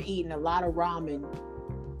like we were eating a lot of ramen,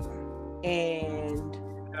 and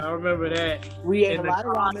I remember that. we ate In a the lot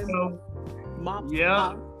of ramen. condo.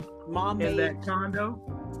 Mom In made that condo.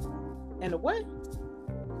 in the what?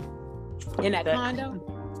 In that condo?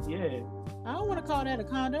 Yeah. I don't want to call that a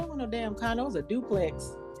condo. I don't want no damn condo. It was a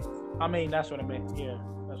duplex. I mean, that's what I meant. Yeah,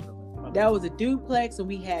 that's what I meant. That was a duplex, and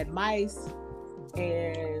we had mice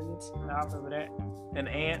and I remember that. And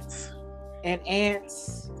ants.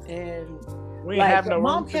 and We like, ain't have no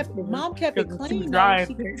mom room kept it clean. Because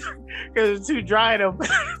Though. it's too dry though.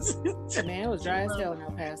 Man, it was dry as hell in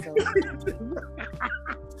El Paso.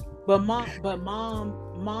 But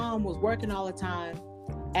mom was working all the time.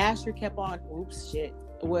 Asher kept on. Oops, shit.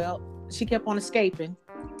 Well, she kept on escaping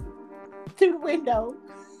through the window,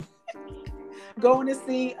 going to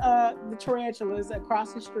see the tarantulas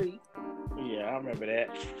across the street. Yeah, I remember that.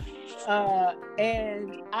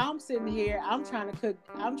 And I'm sitting here, I'm trying to cook,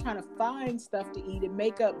 I'm trying to find stuff to eat and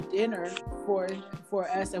make up dinner for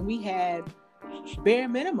us. And we had bare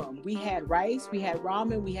minimum. We had rice, we had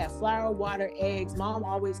ramen, we had flour, water, eggs. Mom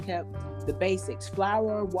always kept the basics: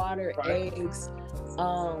 flour, water, eggs,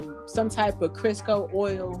 some type of Crisco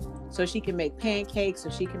oil so she can make pancakes, so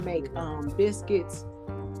she can make biscuits.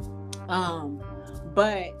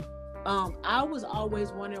 But I was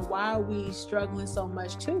always wondering, why are we struggling so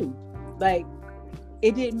much too? Like,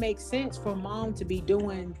 it didn't make sense for mom to be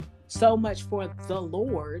doing so much for the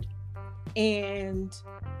Lord, and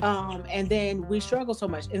then we struggle so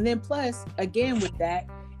much. And then plus, again, with that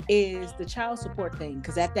is the child support thing.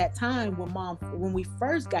 Because at that time, when we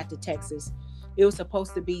first got to Texas, it was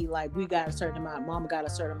supposed to be like we got a certain amount, mama got a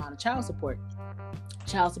certain amount of child support.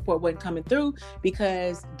 Child support wasn't coming through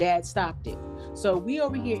because dad stopped it. So we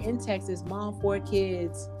over here in Texas, mom, 4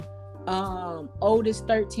 kids, oldest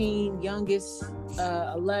 13, youngest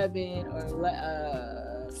 11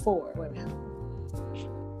 or 4. Wait a minute.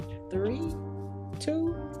 3,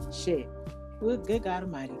 2, shit. Good God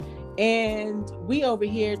Almighty. And we over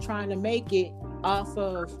here trying to make it off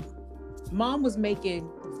of, mom was making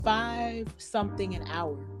 5 something an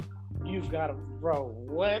hour. You've got to, bro,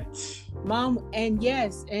 what? Mom, and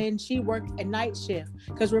yes, and she worked a night shift.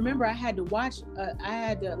 Because remember, I had to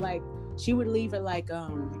she would leave at like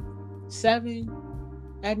 7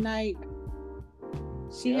 at night.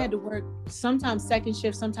 She had to work sometimes second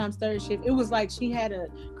shift, sometimes third shift. It was like she had a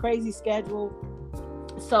crazy schedule.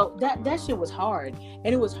 So that shit was hard. And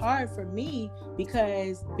it was hard for me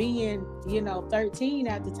because being, 13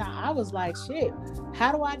 at the time, I was like, shit,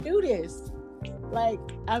 how do I do this? Like,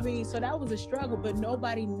 I mean, so that was a struggle, but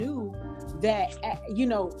nobody knew that,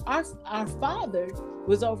 our father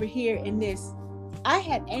was over here in this. I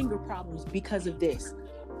had anger problems because of this.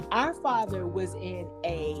 Our father was in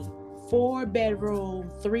a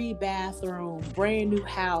 4-bedroom, 3-bathroom, brand new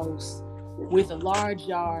house with a large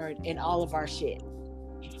yard and all of our shit.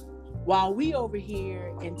 While we over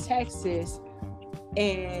here in Texas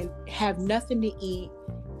and have nothing to eat,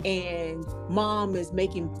 and mom is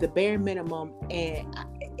making the bare minimum, and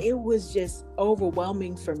it was just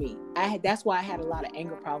overwhelming for me. That's why I had a lot of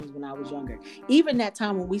anger problems when I was younger. Even that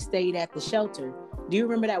time when we stayed at the shelter. Do you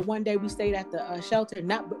remember that one day we stayed at the shelter?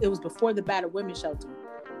 It was before the battered women's shelter.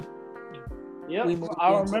 Yeah,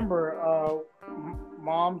 I remember.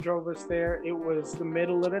 Mom drove us there. It was the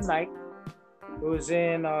middle of the night. It was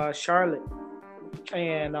in Charlotte.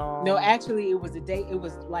 And no, actually it was it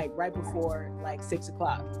was like right before like 6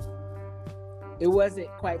 o'clock. It wasn't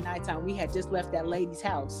quite nighttime. We had just left that lady's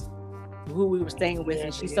house who we were staying with,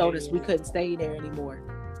 and she told us we couldn't stay there anymore.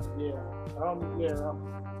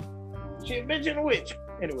 She a bitch and a witch.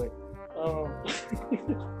 Anyway.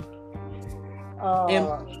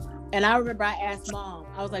 And I remember I asked mom,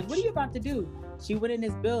 I was like, what are you about to do? She went in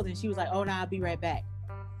this building. She was like, oh no, I'll be right back.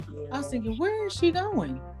 Yeah. I was thinking, where is she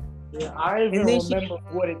going? Yeah, I even remember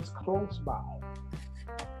what it's close by.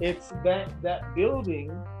 It's that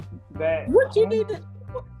building that. What you need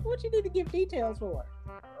to give details for?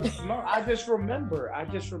 No, I just remember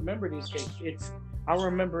these things. I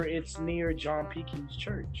remember it's near John P. Key's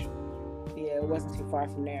church. Yeah, it wasn't too far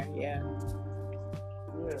from there. Yeah.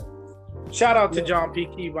 Shout out to John P.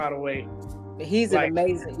 Key, by the way. He's an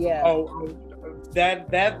amazing. Yeah. Oh,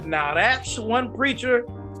 that's one preacher.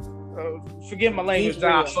 Forget my language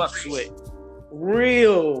that I fucks with.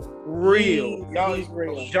 Real. Y'all, he's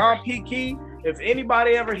real. John P. Key. If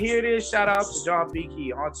anybody ever hear this, shout out to John P.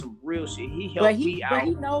 Key on some real shit. He helped me out. But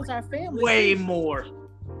he knows our family way more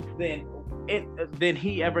than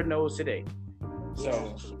he ever knows today.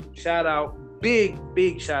 So shout out, big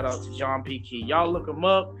shout out to John P. Key. Y'all look him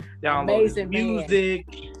up. Download his music.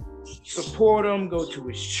 support him, go to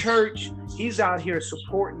his church. He's out here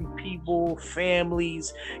supporting people,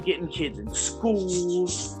 families, getting kids in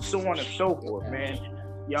schools, so on and so forth, man.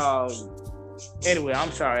 Y'all. Anyway,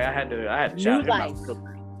 I'm sorry. I had to shout him out.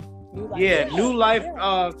 New Life. Yeah, New Life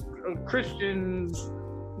Christian.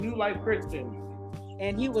 New Life Christian.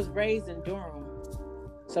 And he was raised in Durham,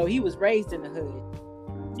 so he was raised in the hood.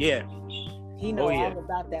 Yeah. He knows all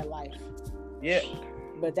about that life. Yeah.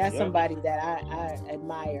 But that's somebody that I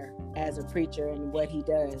admire as a preacher and what he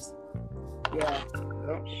does. Yeah,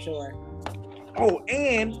 for sure. Oh,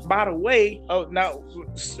 and by the way, now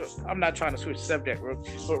I'm not trying to switch subject,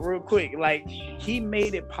 but real quick, like he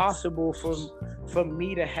made it possible for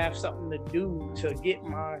me to have something to do to get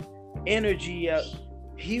my energy up.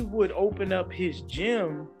 He would open up his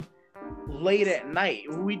gym late at night.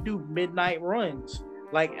 We do midnight runs,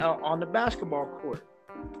 like on the basketball court.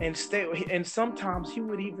 And sometimes he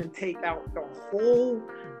would even take out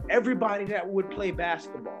everybody that would play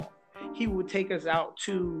basketball. He would take us out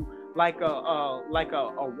to like a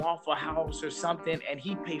Waffle House or something, and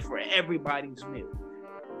he'd pay for everybody's meal.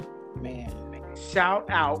 Man. Shout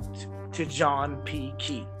out to John P.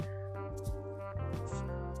 Key.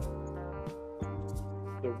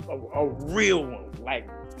 A real one, like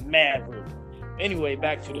mad real. Anyway,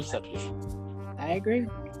 back to the subject. I agree.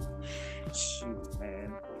 Shoot,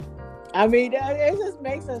 man. I mean, it just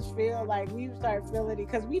makes us feel like we start feeling it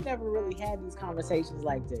because we never really had these conversations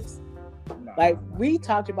like this. No. Like we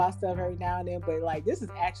talked about stuff every now and then, but like this is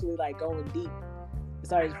actually like going deep. You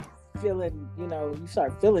start feeling, you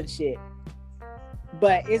start feeling shit.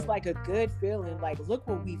 But it's like a good feeling. Like look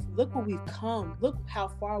what we've come. Look how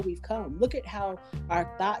far we've come. Look at how our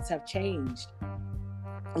thoughts have changed.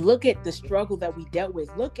 Look at the struggle that we dealt with.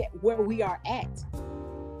 Look at where we are at.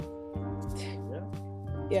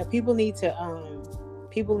 Yeah, people need to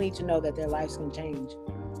know that their lives can change.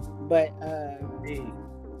 But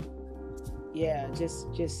yeah, just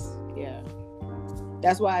yeah.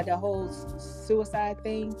 That's why the whole suicide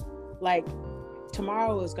thing, like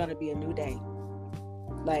tomorrow is gonna be a new day.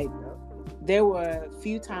 Like there were a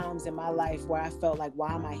few times in my life where I felt like,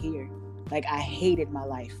 why am I here? Like I hated my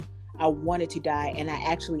life. I wanted to die, and I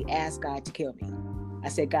actually asked God to kill me. I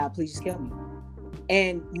said, God, please just kill me.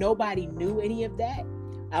 And nobody knew any of that.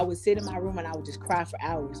 I would sit in my room and I would just cry for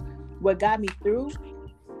hours. What got me through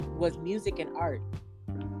was music and art.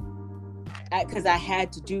 Because I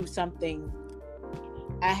had to do something.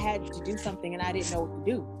 I had to do something and I didn't know what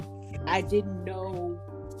to do. I didn't know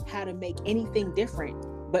how to make anything different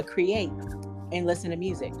but create and listen to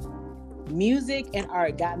music. Music and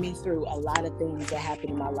art got me through a lot of things that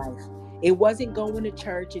happened in my life. It wasn't going to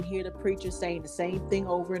church and hear the preacher saying the same thing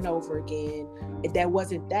over and over again. That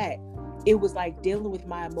wasn't that. It was like dealing with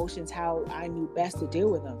my emotions how I knew best to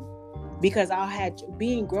deal with them. Because I had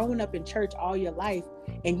being growing up in church all your life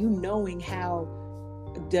and you knowing how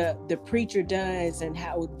the preacher does and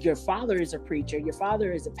how your father is a preacher, your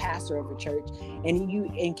father is a pastor of a church, and you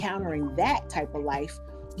encountering that type of life,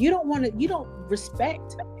 you don't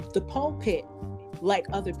respect the pulpit like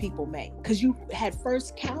other people may, because you had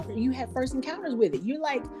first encounters with it. You're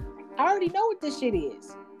like, I already know what this shit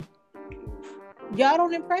is. Y'all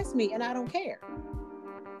don't impress me and I don't care.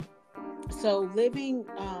 So living,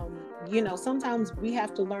 sometimes we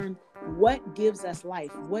have to learn what gives us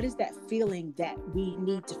life. What is that feeling that we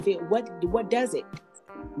need to feel? What does it?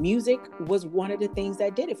 Music was one of the things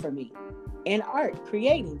that did it for me, and art,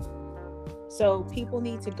 creating. So people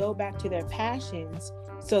need to go back to their passions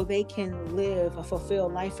so they can live a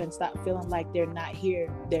fulfilled life and stop feeling like they're not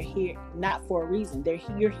here. They're here not for a reason.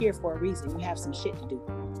 You're here for a reason. You have some shit to do.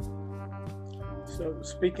 So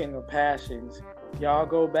speaking of passions, y'all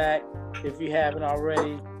go back, if you haven't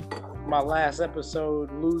already, my last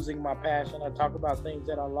episode, Losing My Passion. I talk about things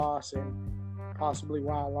that I lost and possibly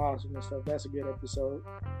why I lost them and stuff. That's a good episode.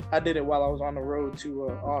 I did it while I was on the road to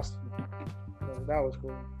Austin. So that was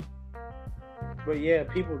cool. But yeah,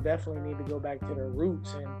 people definitely need to go back to their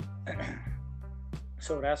roots, and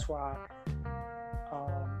so that's why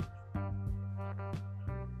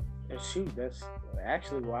that's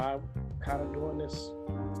actually why I'm kind of doing this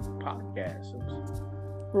podcast.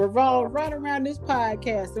 Revolve right around this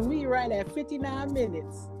podcast, and we right at 59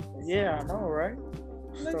 minutes. Yeah, I know, right?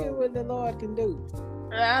 Look at what the Lord can do.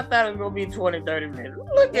 I thought it was going to be 20, 30 minutes.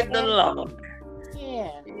 Look at the Lord.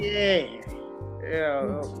 Yeah.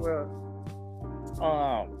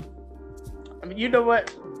 Well, I mean, you know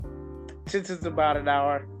what? Since it's about an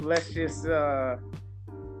hour, let's just, I'm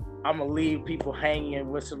going to leave people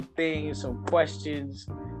hanging with some things, some questions.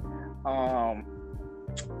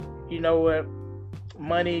 You know what?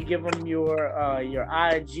 Money, give them your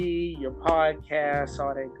IG, your podcast,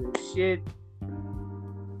 all that good shit.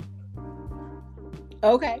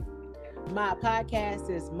 Okay. My podcast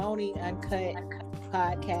is Moni Uncut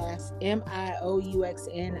Podcast, MIOUXNIE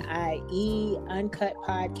Uncut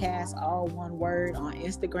Podcast, all one word, on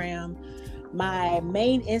Instagram. My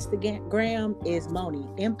main Instagram is Moni,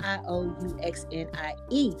 MIOUXNIE.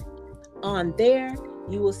 On there,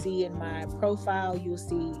 you will see in my profile, you'll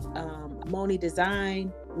see Moni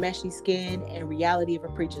Design, Meshy Skin, and Reality of a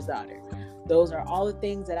Preacher's Daughter. Those are all the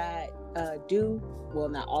things that I do. Well,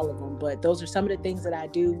 not all of them, but those are some of the things that I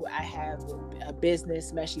do. I have a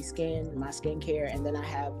business, Meshy Skin, my skincare, and then I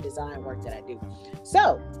have design work that I do.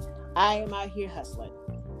 So I am out here hustling.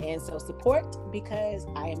 And so support, because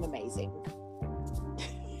I am amazing.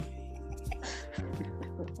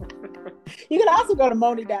 You can also go to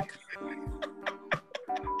Moni.com.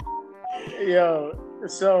 Yo,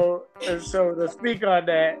 so to speak on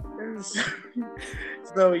that,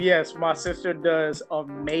 so yes, my sister does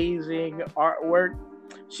amazing artwork.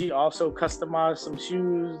 She also customized some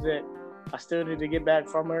shoes that I still need to get back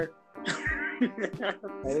from her.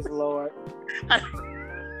 Praise the Lord.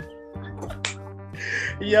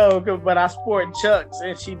 Yo, but I sport Chucks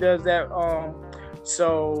and she does that.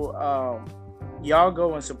 Y'all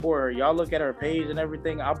go and support her. Y'all look at her page and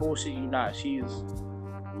everything. I bullshit you not. She's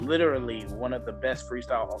literally one of the best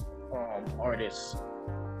freestyle artists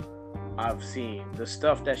I've seen. The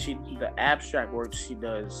stuff that the abstract work she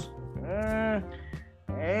does,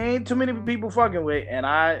 ain't too many people fucking with. And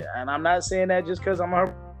I'm not saying that just because I'm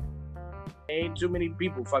her. Ain't too many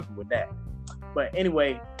people fucking with that. But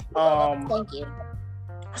anyway, thank you.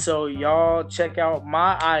 So y'all check out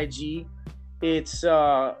my IG. It's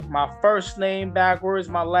my first name backwards,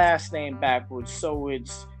 my last name backwards. So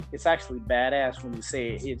it's actually badass when you say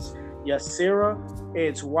it. It's Yasira.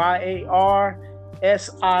 It's YARSIRRA.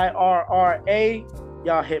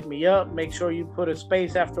 Y'all hit me up. Make sure you put a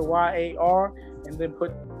space after YAR and then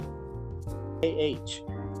put AH.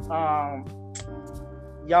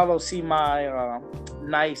 Y'all will see my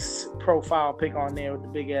nice profile pic on there with the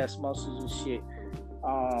big ass muscles and shit.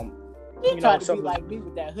 You tried to be like me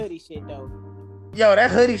with that hoodie shit though. Yo,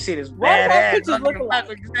 that hoodie shit is badass.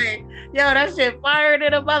 Yo, that shit fired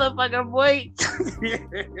in a motherfucker, boy.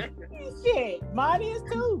 Shit, mine is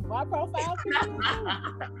too. My profile picture is too.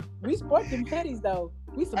 We sport them hoodies though.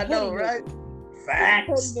 We some hoodie niggas. Right?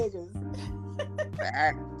 Facts. Niggas.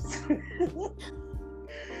 Facts.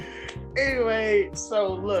 Anyway,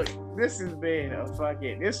 so look, this has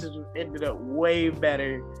ended up way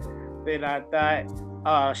better than I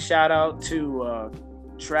thought. Shout out to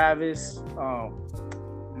Travis,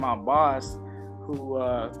 my boss, who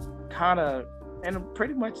kind of and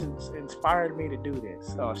pretty much inspired me to do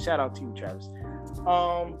this. Shout out to you, Travis.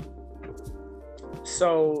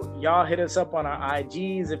 So y'all hit us up on our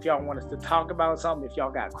IGs if y'all want us to talk about something. If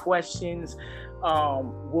y'all got questions,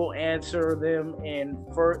 we'll answer them in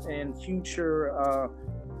future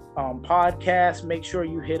podcasts. Make sure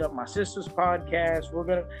you hit up my sister's podcast.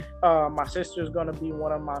 My sister's gonna be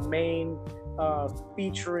one of my main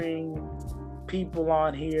featuring people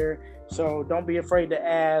on here, so don't be afraid to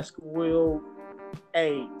ask.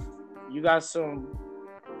 Hey, you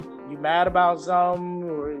mad about something,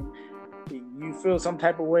 or you feel some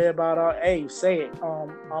type of way about it? Hey, say it.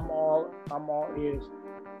 I'm all ears.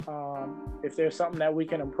 If there's something that we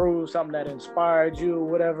can improve, something that inspired you, or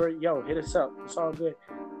whatever, yo, hit us up. It's all good.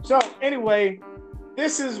 So anyway,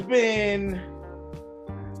 this has been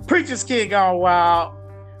Preacher's Kid Gone Wild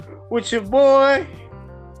with your boy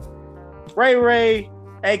Ray,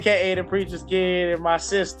 aka the Preacher's Kid, and my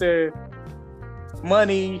sister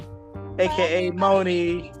Money, aka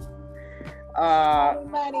Moni.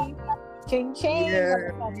 Money. Ching ching.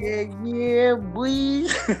 Yeah, boy.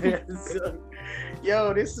 So,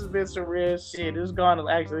 yo, this has been some real shit. This has gone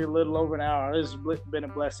actually a little over an hour. This has been a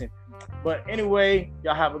blessing. But anyway,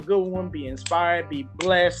 y'all have a good one. Be inspired, be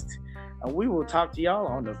blessed, and we will talk to y'all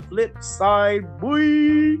on the flip side,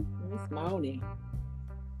 boy. It's Moni.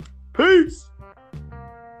 Peace.